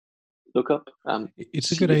 look up.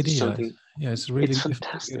 It's a good idea. Yeah, it's really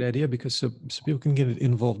fantastic. a good idea because so people can get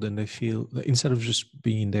involved and they feel instead of just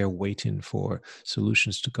being there waiting for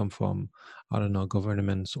solutions to come from, I don't know,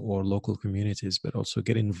 governments or local communities, but also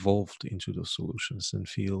get involved into those solutions and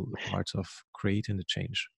feel part of creating the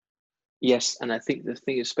change. Yes, and I think the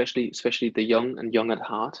thing, especially the young and young at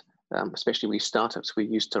heart, especially we startups, we're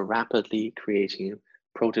used to rapidly creating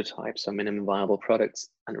prototypes or minimum viable products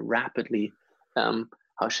and rapidly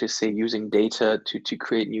how should I say, using data to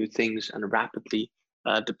create new things and rapidly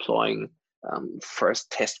deploying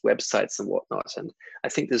first test websites and whatnot. And I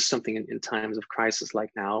think there's something in times of crisis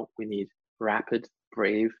like now, we need rapid,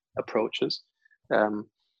 brave approaches.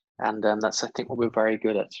 And that's, I think, what we're very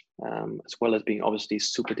good at, as well as being obviously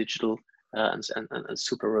super digital and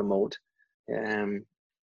super remote.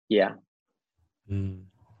 Yeah.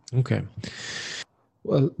 Okay.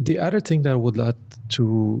 Well, the other thing that I would like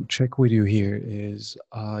to check with you here is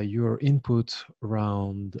your input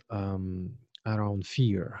around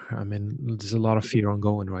fear. I mean, there's a lot of fear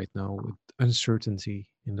ongoing right now with uncertainty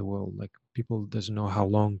in the world. Like people doesn't know how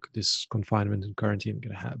long this confinement and quarantine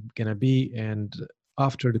gonna be, and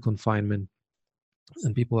after the confinement,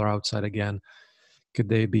 and people are outside again, could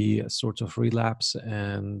they be a sort of relapse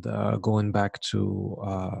and going back to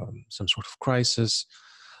some sort of crisis?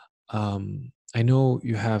 I know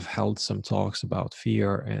you have held some talks about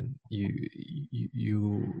fear, and you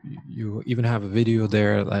even have a video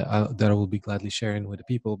there that I will be gladly sharing with the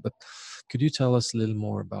people. But could you tell us a little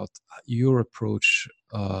more about your approach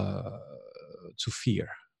to fear?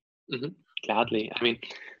 Mm-hmm. Gladly. I mean,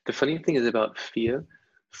 the funny thing is about fear.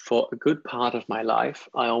 For a good part of my life,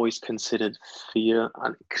 I always considered fear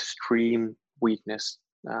an extreme weakness.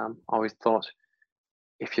 I always thought,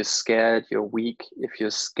 if you're scared, you're weak. If you're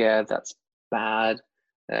scared, that's bad.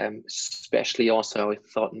 Especially also, I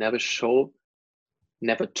thought never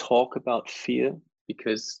talk about fear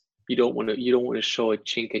because you don't want to show a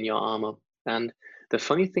chink in your armor. And the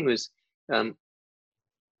funny thing was,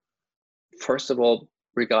 first of all,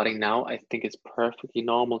 regarding now, I think it's perfectly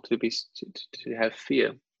normal to have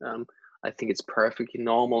fear. I think it's perfectly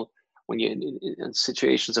normal when you're in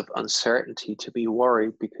situations of uncertainty to be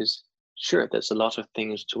worried because sure, there's a lot of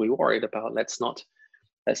things to be worried about. Let's not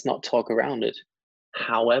talk around it.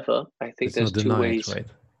 However, I think there's two ways. Right?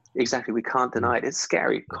 Exactly, we can't deny it. It's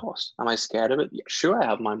scary, of course. Am I scared of it? Yeah, sure, I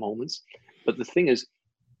have my moments. But the thing is,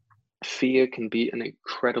 fear can be an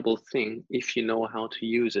incredible thing if you know how to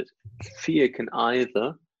use it. Fear can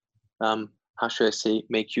either, how should I say,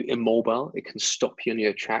 make you immobile. It can stop you in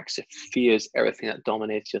your tracks if fear is everything that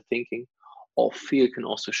dominates your thinking. Or fear can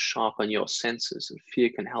also sharpen your senses, and fear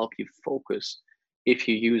can help you focus if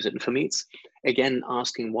you use it. And for me, it's again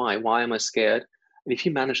asking why. Why am I scared? And if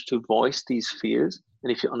you manage to voice these fears,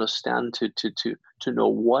 and if you understand to know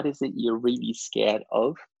what is it you're really scared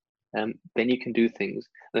of, then you can do things.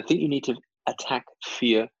 And I think you need to attack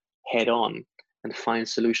fear head on and find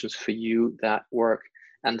solutions for you that work.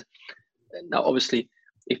 And now, obviously,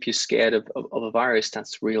 if you're scared of a virus,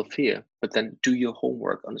 that's real fear. But then do your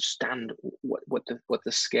homework, understand what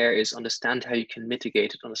the scare is, understand how you can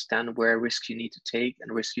mitigate it, understand where risks you need to take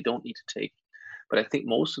and risks you don't need to take. But I think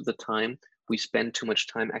most of the time, we spend too much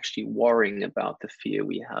time actually worrying about the fear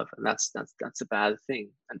we have, and that's a bad thing.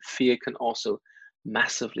 And fear can also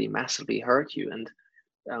massively hurt you, and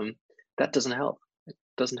that doesn't help. It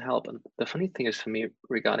doesn't help. And the funny thing is, for me,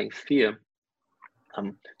 regarding fear,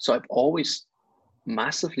 so I've always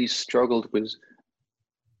massively struggled with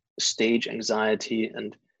stage anxiety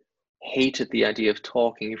and hated the idea of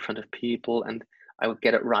talking in front of people, and I would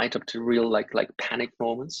get it right up to real like panic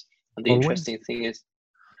moments. And the interesting thing is,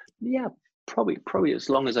 yeah, probably as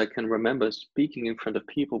long as I can remember, speaking in front of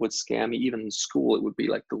people would scare me. Even in school, it would be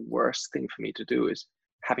like the worst thing for me to do, is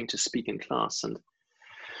having to speak in class. And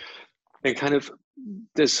kind of,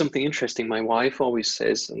 there's something interesting my wife always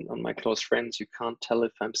says, and on my close friends, you can't tell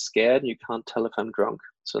if I'm scared and you can't tell if I'm drunk.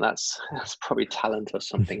 So that's probably talent or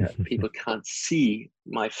something, that people can't see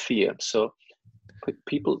my fear. So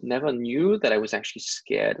people never knew that I was actually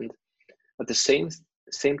scared. And at the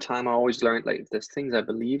same time, I always learned, like, if there's things I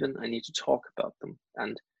believe in, I need to talk about them.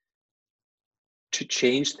 And to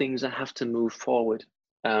change things, I have to move forward.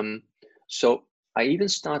 So I even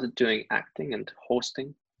started doing acting and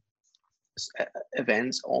hosting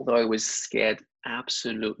events, although I was scared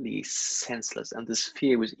absolutely senseless, and this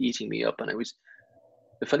fear was eating me up. And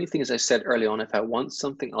the funny thing is, I said early on, if I want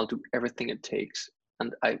something, I'll do everything it takes.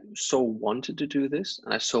 And I so wanted to do this,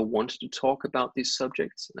 and I so wanted to talk about these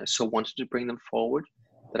subjects, and I so wanted to bring them forward,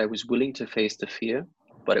 that I was willing to face the fear,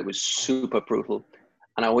 but it was super brutal.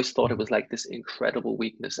 And I always thought it was like this incredible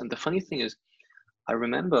weakness. And the funny thing is, I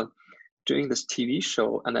remember doing this TV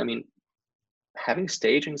show, and I mean, having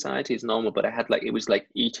stage anxiety is normal, but I had it was like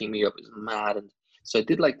eating me up. It was mad. And so I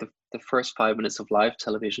did like the first 5 minutes of live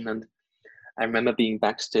television, and I remember being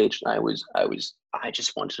backstage. I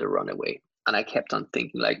just wanted to run away. And I kept on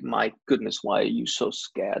thinking, like, my goodness, why are you so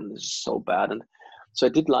scared? And this is so bad. And so I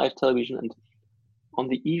did live television. And on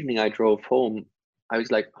the evening I drove home, I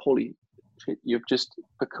was like, holy shit, you've just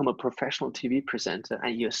become a professional TV presenter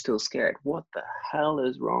and you're still scared. What the hell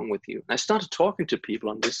is wrong with you? And I started talking to people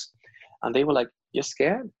on this, and they were like, you're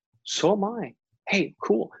scared? So am I. Hey,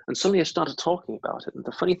 cool. And suddenly I started talking about it. And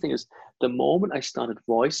the funny thing is, the moment I started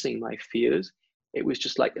voicing my fears, it was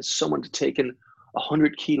just like someone had taken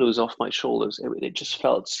 100 kilos off my shoulders. It just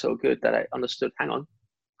felt so good that I understood, hang on,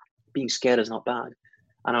 being scared is not bad.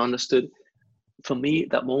 And I understood, for me,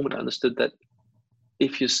 that moment, I understood that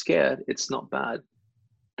if you're scared, it's not bad.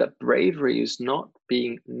 That bravery is not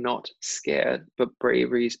being not scared, but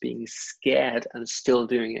bravery is being scared and still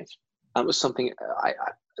doing it. That was something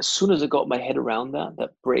as soon as I got my head around that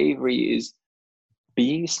bravery is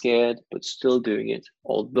being scared, but still doing it,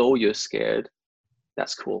 although you're scared.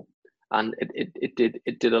 That's cool. And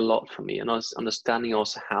it did a lot for me. And I was understanding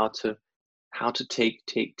also how to take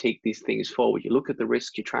these things forward. You look at the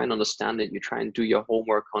risk, you try and understand it, you try and do your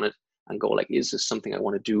homework on it, and go like, is this something I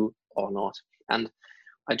want to do or not? And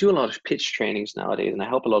I do a lot of pitch trainings nowadays, and I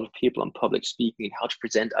help a lot of people on public speaking and how to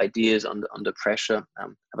present ideas under pressure. I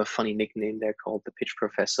have a funny nickname there called the Pitch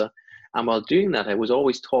Professor. And while doing that, I was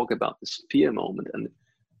always talking about this fear moment. And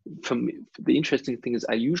for me, the interesting thing is,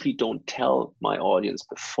 I usually don't tell my audience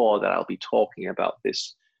before that I'll be talking about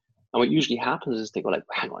this. And what usually happens is they go like,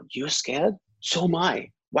 hang on, you're scared? So am I.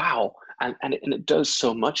 Wow. And it does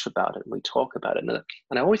so much about it. And we talk about it.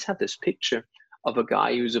 And I always have this picture of a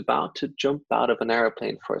guy who's about to jump out of an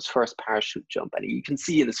airplane for his first parachute jump. And you can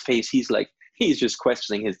see in his face, he's just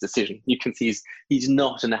questioning his decision. You can see he's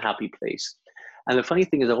not in a happy place. And the funny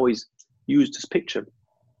thing is, I always used this picture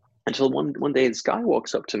until one day this guy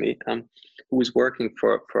walks up to me, who was working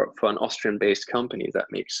for an Austrian-based company that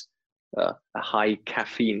makes a high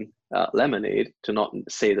caffeine lemonade, to not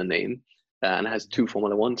say the name, and has 2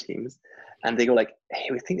 Formula One teams. And they go like, hey,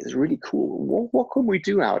 we think it's really cool. What can we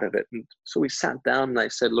do out of it? And so we sat down, and I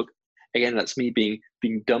said, look, again, that's me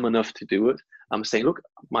being dumb enough to do it. I'm saying, look,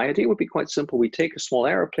 my idea would be quite simple. We take a small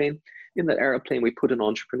airplane. In that airplane, we put an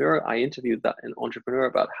entrepreneur. I interviewed an entrepreneur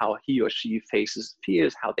about how he or she faces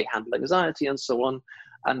fears, how they handle anxiety, and so on.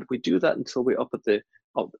 And we do that until we're up at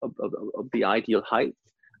the ideal height.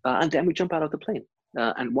 And then we jump out of the plane.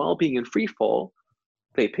 And while being in free fall,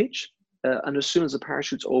 they pitch. And as soon as the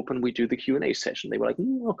parachutes open, we do the Q&A session. They were like,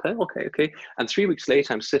 okay. And 3 weeks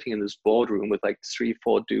later, I'm sitting in this boardroom with like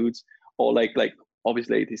 3-4 dudes, all like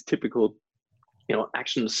obviously these typical,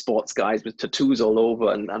 action sports guys with tattoos all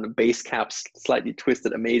over and base caps, slightly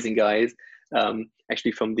twisted, amazing guys.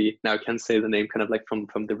 Actually from now I can say the name, kind of like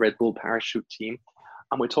from the Red Bull parachute team.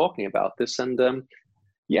 And we're talking about this. And a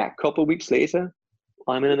couple of weeks later,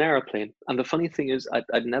 I'm in an airplane. And the funny thing is,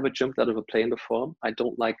 I'd never jumped out of a plane before. I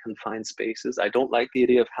don't like confined spaces. I don't like the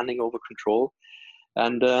idea of handing over control.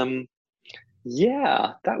 And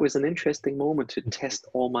Yeah, that was an interesting moment to test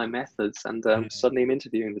all my methods. And suddenly I'm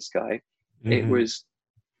interviewing this guy. It Mm-hmm. was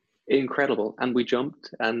incredible. And we jumped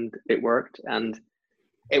and it worked. And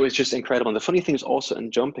it was just incredible. And the funny thing is also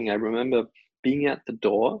in jumping, I remember being at the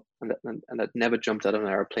door and I'd never jumped out of an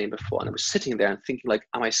airplane before. And I was sitting there and thinking like,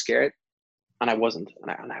 am I scared? And I wasn't.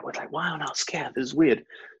 And I was like, wow, I'm not scared. This is weird.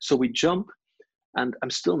 So we jump and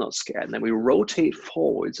I'm still not scared. And then we rotate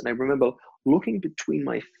forwards. And I remember looking between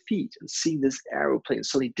my feet and seeing this aeroplane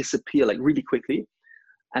suddenly disappear like really quickly.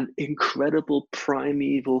 And incredible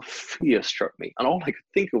primeval fear struck me. And all I could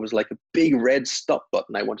think of was like a big red stop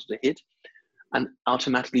button I wanted to hit and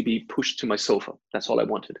automatically be pushed to my sofa. That's all I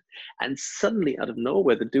wanted. And suddenly, out of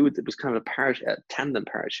nowhere, the dude that was kind of a tandem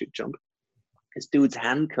parachute jump, this dude's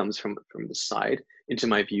hand comes from the side into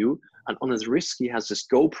my view, and on his wrist he has this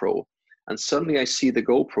GoPro. And suddenly I see the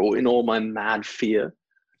GoPro in all my mad fear,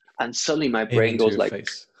 and suddenly my brain Aiming to goes your like,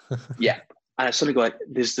 face. yeah. And I suddenly go like,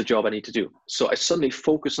 this is the job I need to do. So I suddenly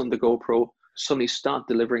focus on the GoPro, suddenly start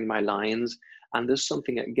delivering my lines. And there's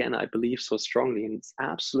something, again, I believe so strongly, and it's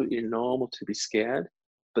absolutely normal to be scared.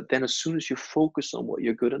 But then as soon as you focus on what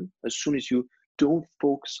you're good in, as soon as you don't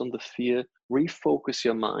focus on the fear, refocus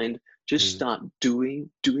your mind, just Mm. start doing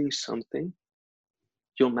something,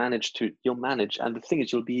 you'll manage. And the thing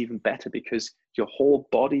is, you'll be even better because your whole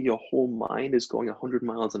body, your whole mind is going 100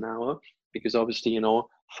 miles an hour because obviously,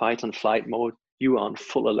 fight and flight mode, you are on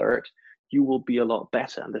full alert. You will be a lot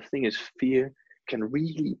better. And the thing is, fear can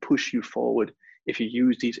really push you forward if you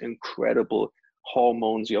use these incredible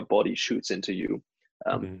hormones your body shoots into you.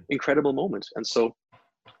 Mm. Incredible moments. And so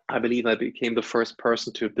I believe I became the first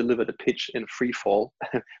person to deliver the pitch in free fall,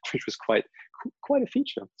 which was quite a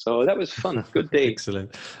feature. So that was fun. Good day.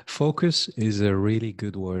 Excellent. Focus is a really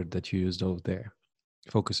good word that you used over there.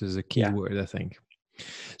 Focus is a key Yeah. word, I think.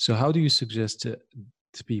 So, how do you suggest to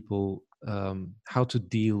people how to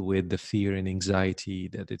deal with the fear and anxiety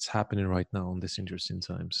that it's happening right now in this interesting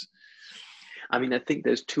times? I mean, I think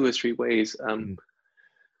there's two or three ways. Mm.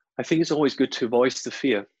 I think it's always good to voice the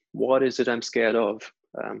fear. What is it I'm scared of?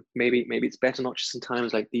 Maybe it's better not just in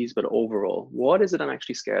times like these, but overall, what is it I'm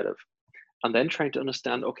actually scared of? And then trying to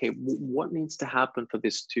understand, okay, what needs to happen for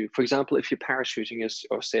this to, for example, if you're parachuting is,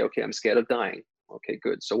 or say, okay, I'm scared of dying. Okay,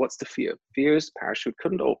 good. So what's the fear? Fear is parachute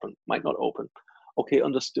couldn't open, might not open. Okay,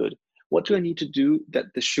 understood. What do I need to do that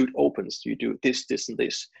the chute opens? Do you do this, this, and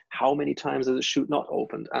this? How many times has the chute not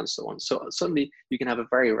opened, and so on? So suddenly you can have a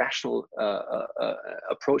very rational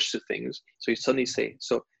approach to things. So you suddenly say,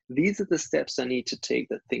 so these are the steps I need to take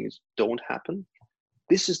that things don't happen.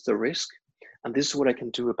 This is the risk, and this is what I can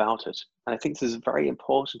do about it. And I think this is very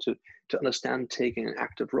important to understand taking an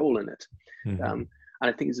active role in it. Mhm. And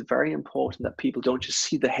I think it's very important that people don't just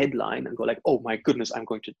see the headline and go like, oh my goodness, I'm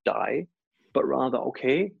going to die, but rather,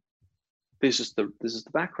 okay, this is the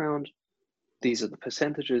background, these are the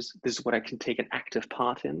percentages, this is what I can take an active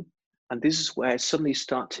part in. And this is where I suddenly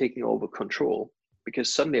start taking over control,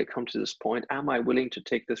 because suddenly I come to this point, am I willing to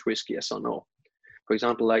take this risk, yes or no? For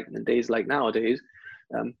example, like in days like nowadays,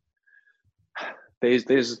 um, there's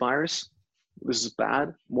this virus, this is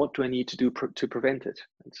bad, what do I need to do to prevent it?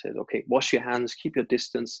 And says, okay, wash your hands, keep your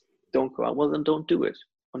distance, don't go out. Well, then don't do it.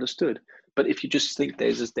 Understood. But if you just think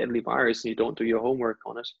there's this deadly virus and you don't do your homework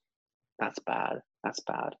on it, that's bad. That's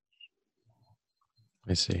bad.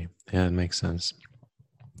 I see. Yeah, it makes sense.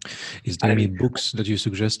 Is And there I any mean, books that you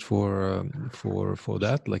suggest for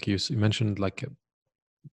that? Like you mentioned, like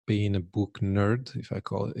being a book nerd, if I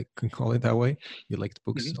can call it that way. You liked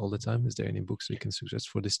books mhm. all the time. Is there any books you can suggest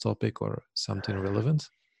for this topic or something relevant?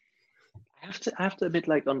 I have to admit,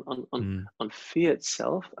 like Mm. on fear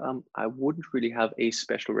itself, I wouldn't really have a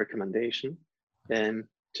special recommendation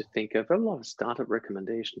to think of. I have a lot of startup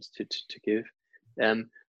recommendations to give. Um,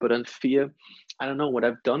 but on fear, I don't know what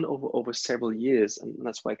I've done over several years, and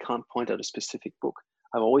that's why I can't point out a specific book.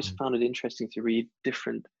 I've always Mm. found it interesting to read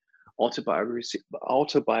different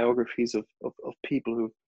autobiographies of people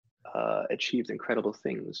who've achieved incredible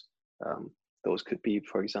things. Um, those could be,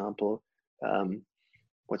 for example, um,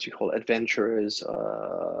 what you call adventurers,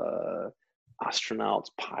 astronauts,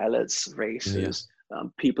 pilots, Yeah. racers,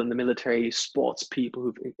 people in the military, sports people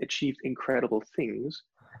who've achieved incredible things.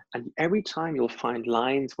 And every time you'll find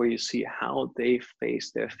lines where you see how they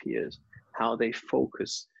face their fears, how they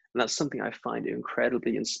focus. And that's something I find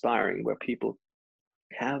incredibly inspiring, where people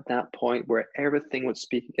have that point where everything would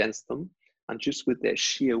speak against them. And just with their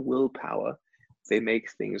sheer willpower, they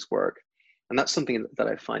make things work. And that's something that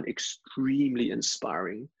I find extremely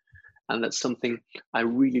inspiring. And that's something I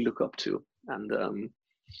really look up to. And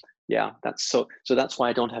yeah, that's so that's why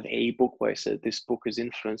I don't have a book where I said this book has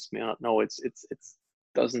influenced me. No, it's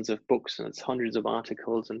dozens of books and it's hundreds of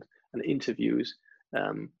articles and interviews.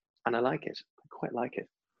 And I like it. I quite like it.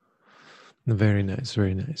 Very nice,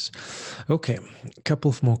 very nice. Okay, a couple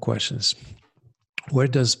of more questions. Where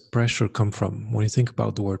does pressure come from? When you think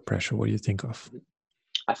about the word pressure, what do you think of?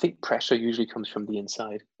 I think pressure usually comes from the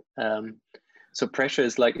inside. So pressure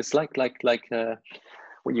is like, it's like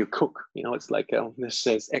when you cook, you know, it's like this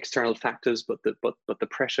says external factors, but the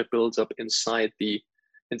pressure builds up inside the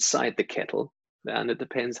kettle, and it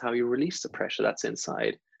depends how you release the pressure that's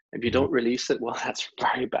inside. If you don't release it, well, that's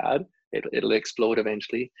very bad. It'll explode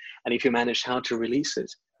eventually. And if you manage how to release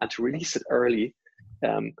it and to release it early,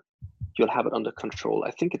 you'll have it under control.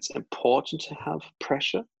 I think it's important to have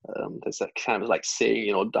pressure. There's that kind of like saying,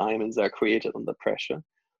 you know, diamonds are created under pressure.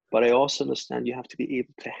 But I also understand you have to be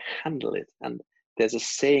able to handle it. And there's a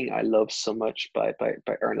saying I love so much by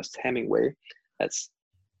Ernest Hemingway. That's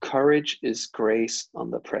courage is grace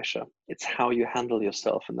under pressure. It's how you handle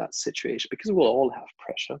yourself in that situation, because we'll all have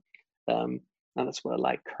pressure. And that's what I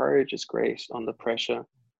like. Courage is grace under pressure.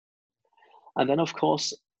 And then, of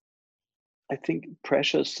course, I think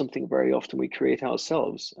pressure is something very often we create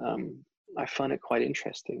ourselves. I find it quite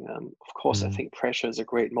interesting. Of course, I think pressure is a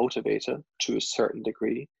great motivator to a certain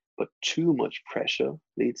degree, but too much pressure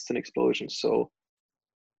leads to an explosion. So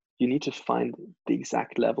you need to find the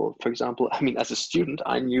exact level. For example, I mean, as a student,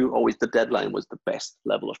 I knew always the deadline was the best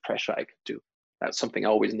level of pressure I could do. That's something I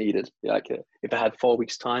always needed. Like if I had 4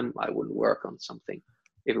 weeks time, I wouldn't work on something.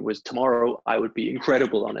 If it was tomorrow, I would be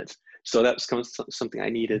incredible on it. So that's something I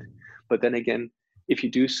needed. But then again, if you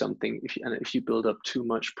do something, if you build up too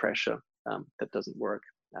much pressure, that doesn't work.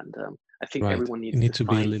 And I think everyone needs to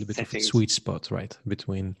be a little bit of a sweet spot, right?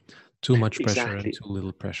 Between too much pressure and too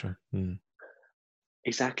little pressure.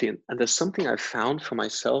 Exactly. And there's something I've found for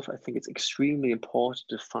myself. I think it's extremely important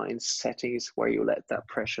to find settings where you let that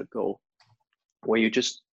pressure go, where you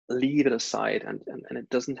just leave it aside, and it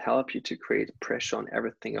doesn't help you to create pressure on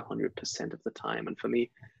everything 100% of the time. And for me,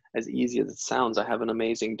 as easy as it sounds, I have an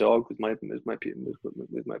amazing dog with my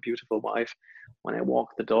beautiful wife. When I walk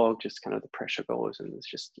the dog, just kind of the pressure goes and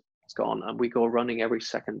it's gone. And we go running every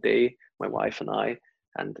second day, my wife and I,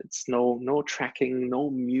 and it's no tracking, no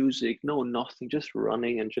music, no nothing, just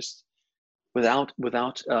running, and just without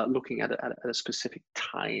looking at a specific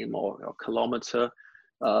time or kilometer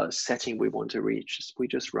setting we want to reach. We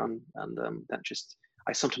just run, and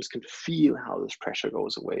I sometimes can feel how this pressure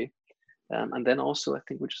goes away. And then also, I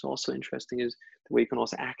think, which is also interesting, is the way you can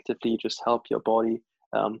also actively just help your body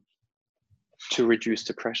to reduce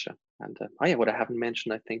the pressure. And what I haven't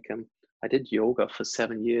mentioned, I think I did yoga for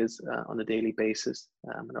 7 years on a daily basis,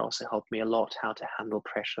 and it also helped me a lot how to handle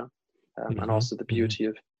pressure, and also the beauty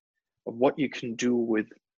of what you can do with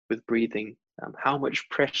breathing, how much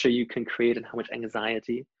pressure you can create and how much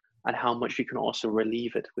anxiety, and how much you can also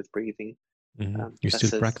relieve it with breathing. You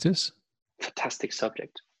still practice? Fantastic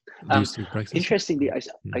subject. Do you still practice? Interestingly,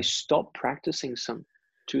 I stopped practicing some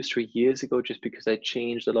 2 or 3 years ago, just because I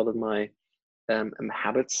changed a lot of my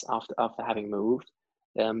habits after having moved.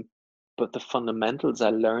 But the fundamentals I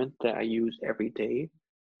learned that I use every day,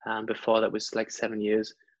 and before that was like 7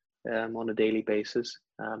 years on a daily basis.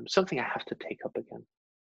 Something I have to take up again.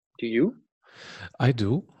 Do you? I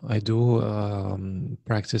do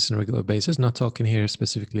practice on a regular basis. Not talking here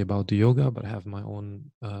specifically about the yoga, but I have my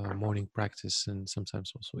own morning practice and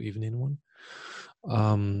sometimes also evening one.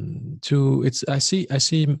 I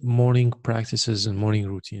see morning practices and morning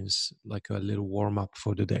routines like a little warm up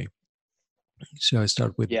for the day. So I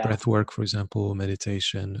start with breath work, for example,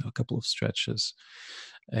 meditation, a couple of stretches,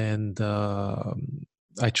 and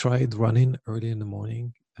I tried running early in the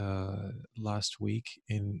morning last week,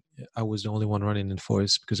 and I was the only one running in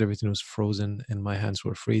forest because everything was frozen and my hands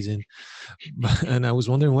were freezing. And I was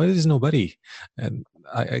wondering, why is nobody? And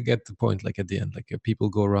I get the point, like at the end, like people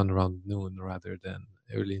go run around noon rather than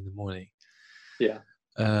early in the morning. Yeah.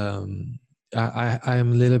 I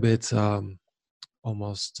am a little bit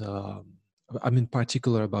almost I'm in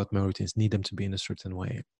particular about my routines, need them to be in a certain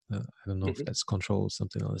way. I don't know if that's control or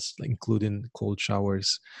something else, like including cold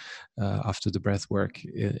showers after the breath work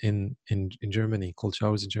in Germany. Cold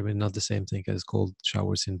showers in Germany, not the same thing as cold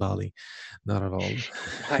showers in Bali, not at all.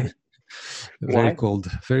 Right. Very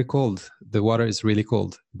cold, very cold. The water is really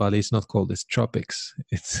cold. Bali is not cold, it's tropics.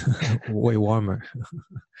 It's way warmer.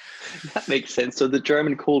 That makes sense. So the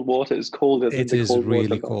German cold water is colder than the cold water. It is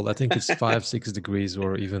really cold. I think it's 5-6 degrees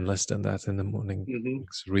or even less than that in the morning.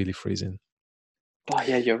 It's really freezing. Oh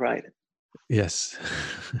yeah, you're right. Yes.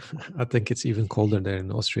 I think it's even colder there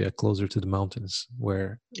in Austria, closer to the mountains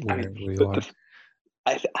where we are.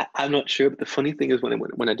 I'm not sure, but the funny thing is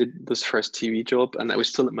when I did this first TV job and I was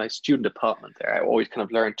still at my student apartment there, I always kind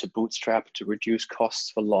of learned to bootstrap to reduce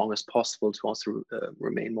costs for long as possible to also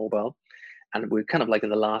remain mobile. And we're kind of like in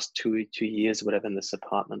the last two years or whatever in this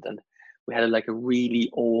apartment, and we had like a really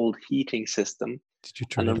old heating system. Did you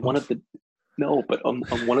turn And it on one off? of the no, but on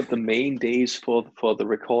one of the main days for the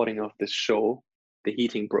recording of this show, the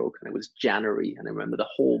heating broke, and it was January, and I remember the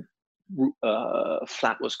whole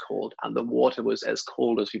flat was cold, and the water was as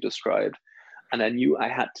cold as you described, and I knew I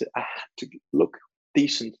had to look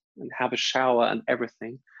decent and have a shower and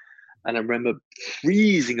everything. And I remember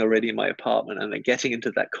freezing already in my apartment, and then getting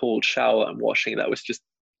into that cold shower and washing. That was just,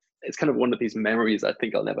 it's kind of one of these memories I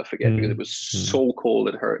think I'll never forget, because it was Mm. so cold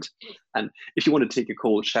it hurt. And if you want to take a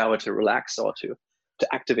cold shower to relax or to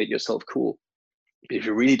activate yourself, cool. But if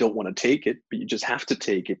you really don't want to take it, but you just have to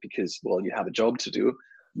take it because, well, you have a job to do,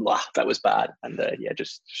 blah, that was bad. And yeah,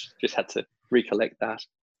 just had to recollect that.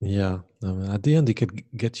 Yeah, at the end you could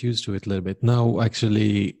get used to it a little bit. Now,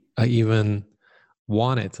 actually, I even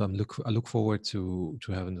want it. I look forward to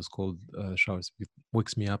having those cold showers. It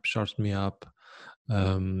wakes me up, sharps me up.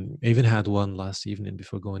 I even had one last evening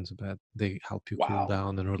before going to bed. They help you cool Wow.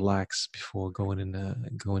 down and relax before going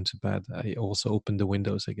to bed. I also open the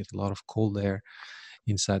windows. I get a lot of cold air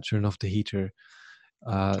inside. Turn off the heater.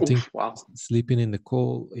 I think Oof, wow. sleeping in the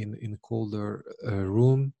in a colder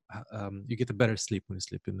room, you get a better sleep when you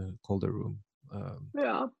sleep in a colder room.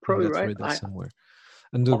 Yeah, I think probably that's right. read that somewhere.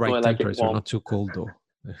 And the Although right I like it temperature, warm. not too cold though,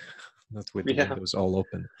 not with the Yeah, windows all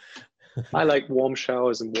open. I like warm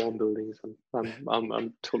showers and warm buildings.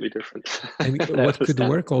 I'm totally different And in that what could understanding.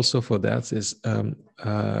 work also for that is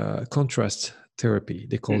contrast therapy.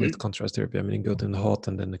 They call it Mm-hmm. contrast therapy. I mean, you go to the hot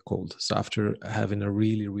and then the cold. So after having a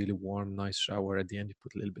really, really warm, nice shower, at the end you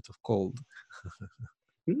put a little bit of cold.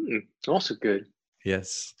 Also good.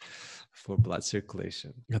 Yes, for blood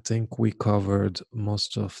circulation. I think we covered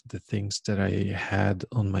most of the things that I had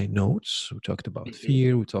on my notes. We talked about Mm-hmm.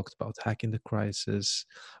 fear, we talked about hacking the crisis,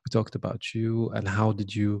 we talked about you and how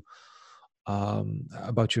did you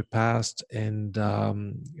about your past and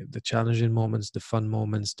the challenging moments, the fun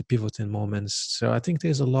moments, the pivoting moments. So I think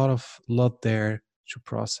there's a lot there to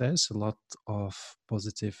process, a lot of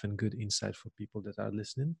positive and good insight for people that are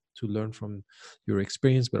listening to learn from your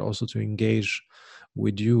experience, but also to engage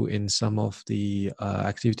with you in some of the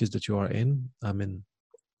activities that you are in. I mean,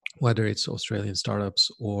 whether it's Australian startups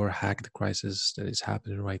or hack the crisis that is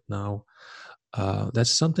happening right now.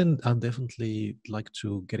 That's something I'd definitely like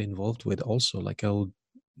to get involved with also. Like I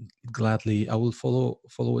will follow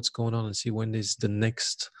what's going on and see when is the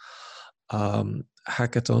next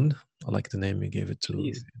hackathon. I like the name you gave it to.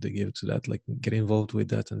 Please, They gave it to that. Like get involved with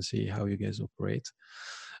that and see how you guys operate.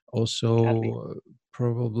 gladly. Also,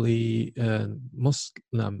 probably most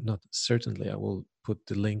no, not certainly. I will put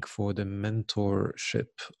the link for the mentorship.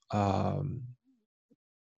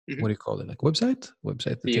 Mm-hmm. What do you call it? Like website. The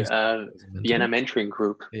The things as a Vienna mentor. mentoring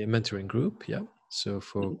group. A mentoring group, yeah. So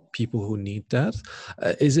for Mhm. people who need that,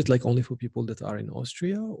 is it like only for people that are in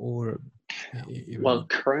Austria or Well, even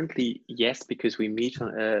currently, yes, because we meet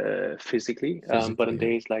physically. But in physically?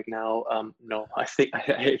 days like now, no. I think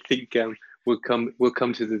I think we'll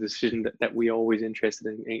come to the decision that we're always interested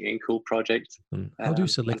in cool projects, How do you and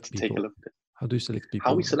select to take a people? look at How do you select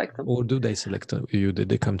how we people, select them. or do they select you? Did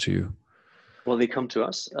they come to you? Well, they come to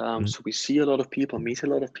us. Mm, So we see a lot of people, meet a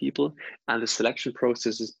lot of people, and the selection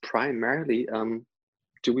process is primarily,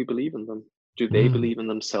 do we believe in them? Do they mm, believe in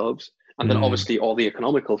themselves? And then mm, obviously all the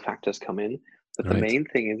economical factors come in. But the right. main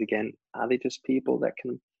thing is, again, are they just people that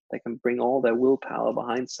can bring all their willpower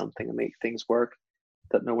behind something and make things work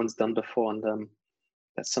that no one's done before? And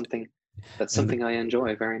that's something And I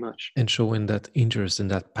enjoy very much. showing that interest and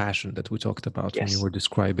that passion that we talked about when you Yes, were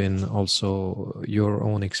describing also your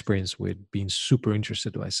own experience with being super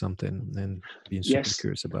interested by something and being super yes.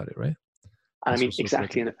 curious about it, right? And I That's mean, also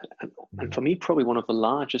exactly. critical. And Mm, for me, probably one of the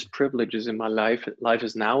largest privileges in my life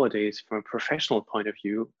is nowadays, from a professional point of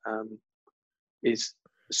view, is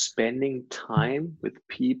spending time with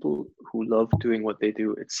people who love doing what they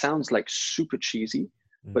do. It sounds like super cheesy,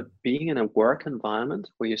 but mm, being in a work environment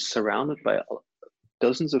where you're surrounded by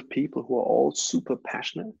dozens of people who are all super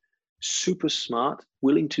passionate, super smart,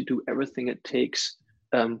 willing to do everything it takes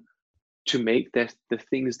um, to make the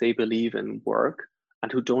things they believe in work,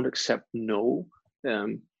 and who don't accept no.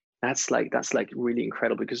 Um, that's like really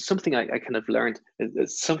incredible, because something I kind of learned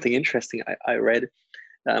is something interesting I read.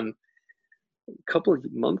 Um, a couple of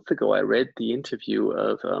months ago, I read the interview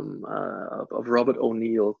of Robert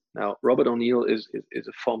O'Neill. Now, Robert O'Neill is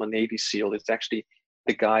a former Navy SEAL. It's actually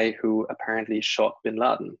the guy who apparently shot Bin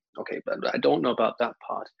Laden. Okay, but I don't know about that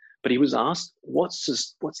part. But he was asked, what's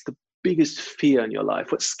the biggest fear in your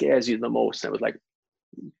life? What scares you the most? And I was like,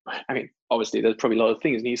 I mean, obviously there's probably a lot of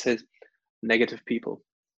things. And he says, negative people.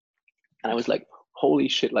 And I was like, holy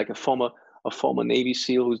shit, like a former Navy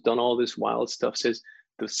SEAL who's done all this wild stuff says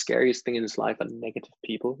the scariest thing in his life are negative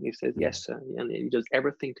people. He says, yes, sir. And he does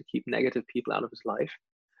everything to keep negative people out of his life.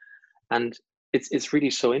 And it's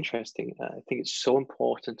really so interesting. I think it's so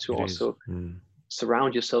important to also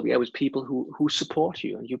surround yourself, with people who support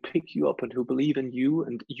you and you pick you up and who believe in you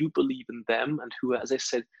and you believe in them, and who, as I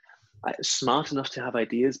said, smart enough to have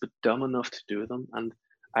ideas, but dumb enough to do them. And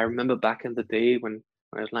I remember back in the day when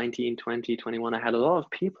I was 19, 20, 21, I had a lot of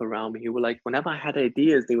people around me who were like, whenever I had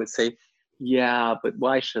ideas, they would say, yeah, but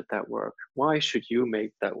why should that work? Why should you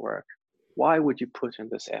make that work? Why would you put in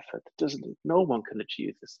this effort? No one can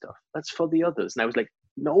achieve this stuff. That's for the others. And I was like,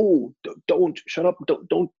 no, don't, shut up,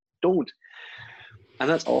 don't. And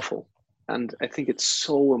that's awful. And I think it's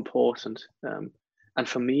so important. And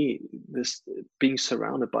for me, this being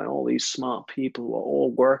surrounded by all these smart people who are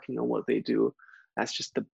all working on what they do, that's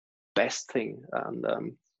just the best thing. And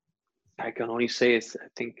I can only say is, I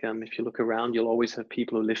think if you look around, you'll always have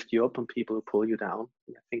people who lift you up and people who pull you down.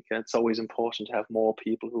 And I think it's always important to have more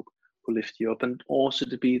people who lift you up, and also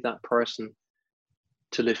to be that person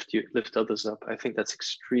to lift others up. I think that's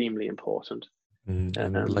extremely important.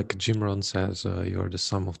 And like Jim Rohn says, you're the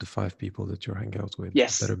sum of the 5 people that you hang out with.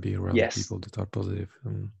 Yes. You better be around people that are positive.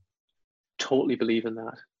 Totally believe in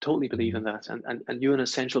that. Totally believe in that. And you're an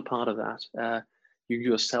essential part of that. You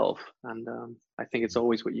yourself. And I think it's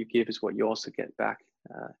always what you give is what you also get back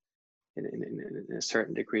in a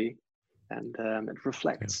certain degree. And it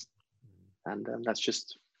reflects. Yeah. And that's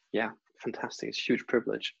just, fantastic. It's a huge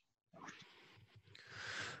privilege.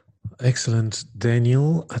 Excellent,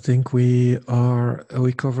 Daniel. I think we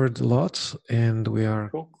covered a lot, and we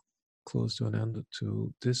are close to an end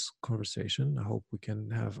to this conversation. I hope we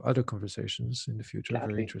can have other conversations in the future.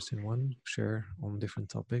 Gladly. Very interesting one. Share on different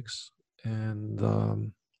topics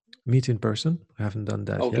and meet in person. I haven't done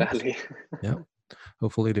that yet. Gladly. Yeah.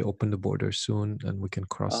 Hopefully they open the borders soon and we can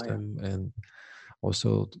cross them, and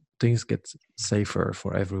also things get safer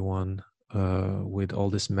for everyone with all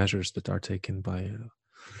these measures that are taken by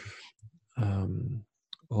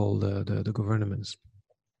all the governments.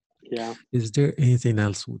 Yeah. Is there anything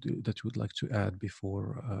else that you would like to add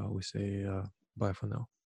before we say bye for now?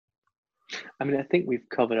 I mean, I think we've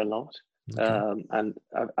covered a lot, and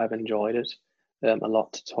I've enjoyed it a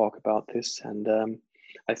lot to talk about this. And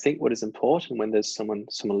I think what is important when there's someone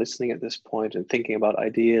listening at this point and thinking about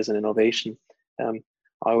ideas and innovation,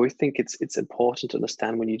 I always think it's important to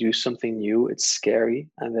understand when you do something new, it's scary,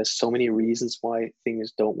 and there's so many reasons why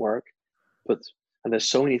things don't work. And there's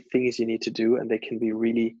so many things you need to do, and they can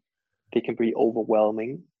be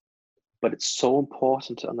overwhelming. But it's so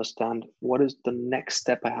important to understand, what is the next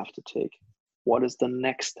step I have to take? What is the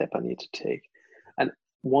next step I need to take? And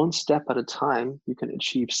one step at a time, you can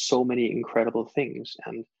achieve so many incredible things.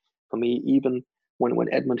 And for me, even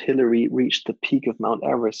when Edmund Hillary reached the peak of Mount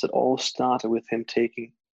Everest, it all started with him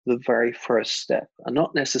taking the very first step, and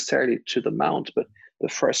not necessarily to the mount, but the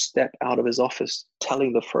first step out of his office,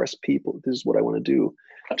 telling the first people, this is what I want to do,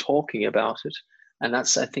 talking about it. And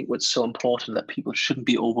that's, I think, what's so important, that people shouldn't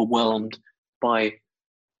be overwhelmed by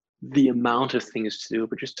the amount of things to do,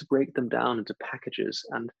 but just to break them down into packages,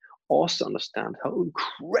 and also understand how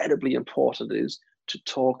incredibly important it is to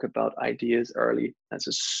talk about ideas early. That's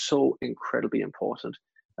just so incredibly important.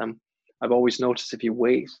 I've always noticed, if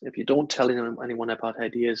you don't tell anyone about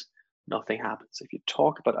ideas, nothing happens. If you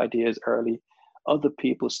talk about ideas early, other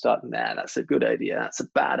people start, nah, that's a good idea, that's a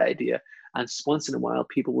bad idea. And once in a while,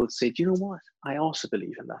 people will say, do you know what? I also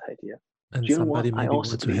believe in that idea. And do you somebody know what? maybe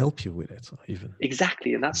wants to help you with it, even.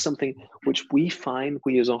 Exactly. And that's something which we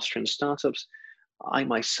as Austrian startups, I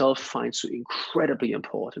myself find so incredibly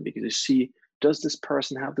important, because you see, does this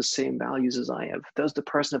person have the same values as I have? Does the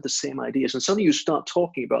person have the same ideas? And suddenly you start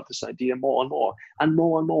talking about this idea more and more and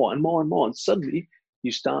more and more and more and more. And suddenly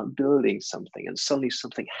you start building something, and suddenly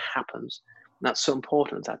something happens. And that's so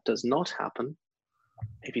important. That does not happen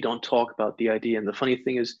if you don't talk about the idea. And the funny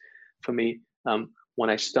thing is, for me,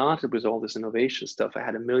 when I started with all this innovation stuff, I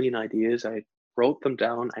had a million ideas. I wrote them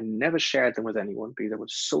down. I never shared them with anyone, because I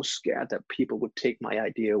was so scared that people would take my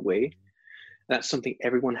idea away. That's something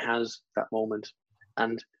everyone has, that moment.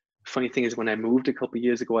 And funny thing is, when I moved a couple of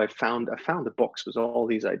years ago, I found a box with all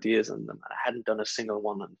these ideas in them. I hadn't done a single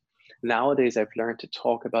one. And nowadays I've learned to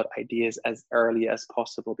talk about ideas as early as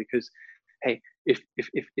possible, because, hey, if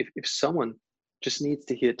someone just needs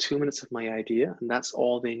to hear 2 minutes of my idea, and that's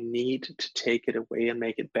all they need to take it away and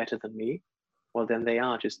make it better than me, well, then they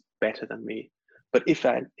are just better than me. But if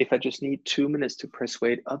I just need 2 minutes to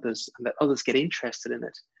persuade others and that others get interested in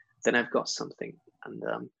it, then I've got something. And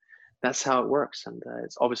that's how it works. And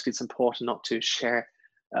it's important not to share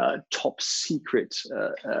top secret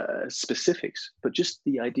specifics, but just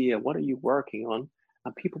the idea, what are you working on?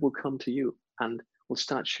 And people will come to you and will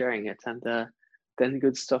start sharing it. And then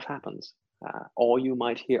good stuff happens. Or you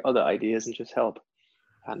might hear other ideas and just help.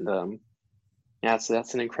 And yeah, so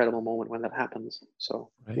that's an incredible moment when that happens. So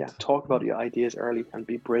yeah, talk about your ideas early and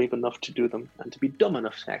be brave enough to do them and to be dumb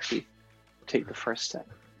enough to actually take the first step.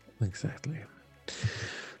 Exactly.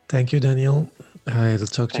 Thank you, Daniel. I'll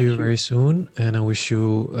talk to you very soon, and I wish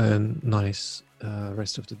you a nice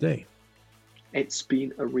rest of the day. It's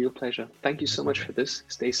been a real pleasure. Thank you so much for this.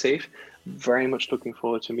 Stay safe. Very much looking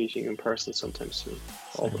forward to meeting you in person sometime soon.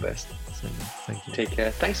 All the best. Thank you. Take care.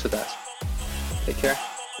 Thanks for that. Take care.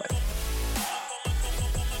 Bye.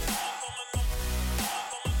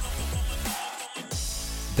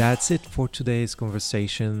 That's it for today's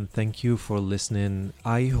conversation. Thank you for listening.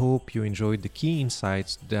 I hope you enjoyed the key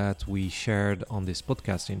insights that we shared on this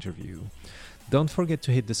podcast interview. Don't forget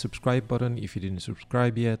to hit the subscribe button if you didn't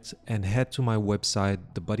subscribe yet, and head to my website,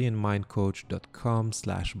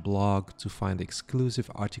 thebodyandmindcoach.com/blog, to find exclusive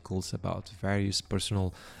articles about various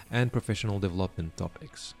personal and professional development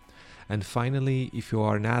topics. And finally, if you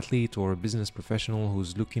are an athlete or a business professional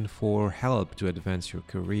who's looking for help to advance your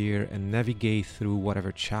career and navigate through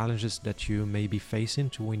whatever challenges that you may be facing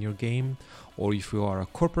to win your game, or if you are a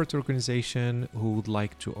corporate organization who would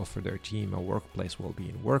like to offer their team a workplace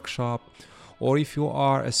well-being workshop, or if you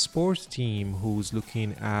are a sports team who's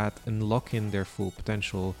looking at unlocking their full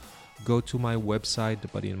potential, go to my website,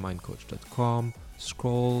 thebodyandmindcoach.com,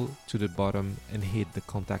 scroll to the bottom and hit the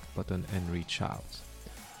contact button and reach out.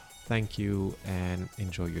 Thank you and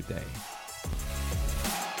enjoy your day.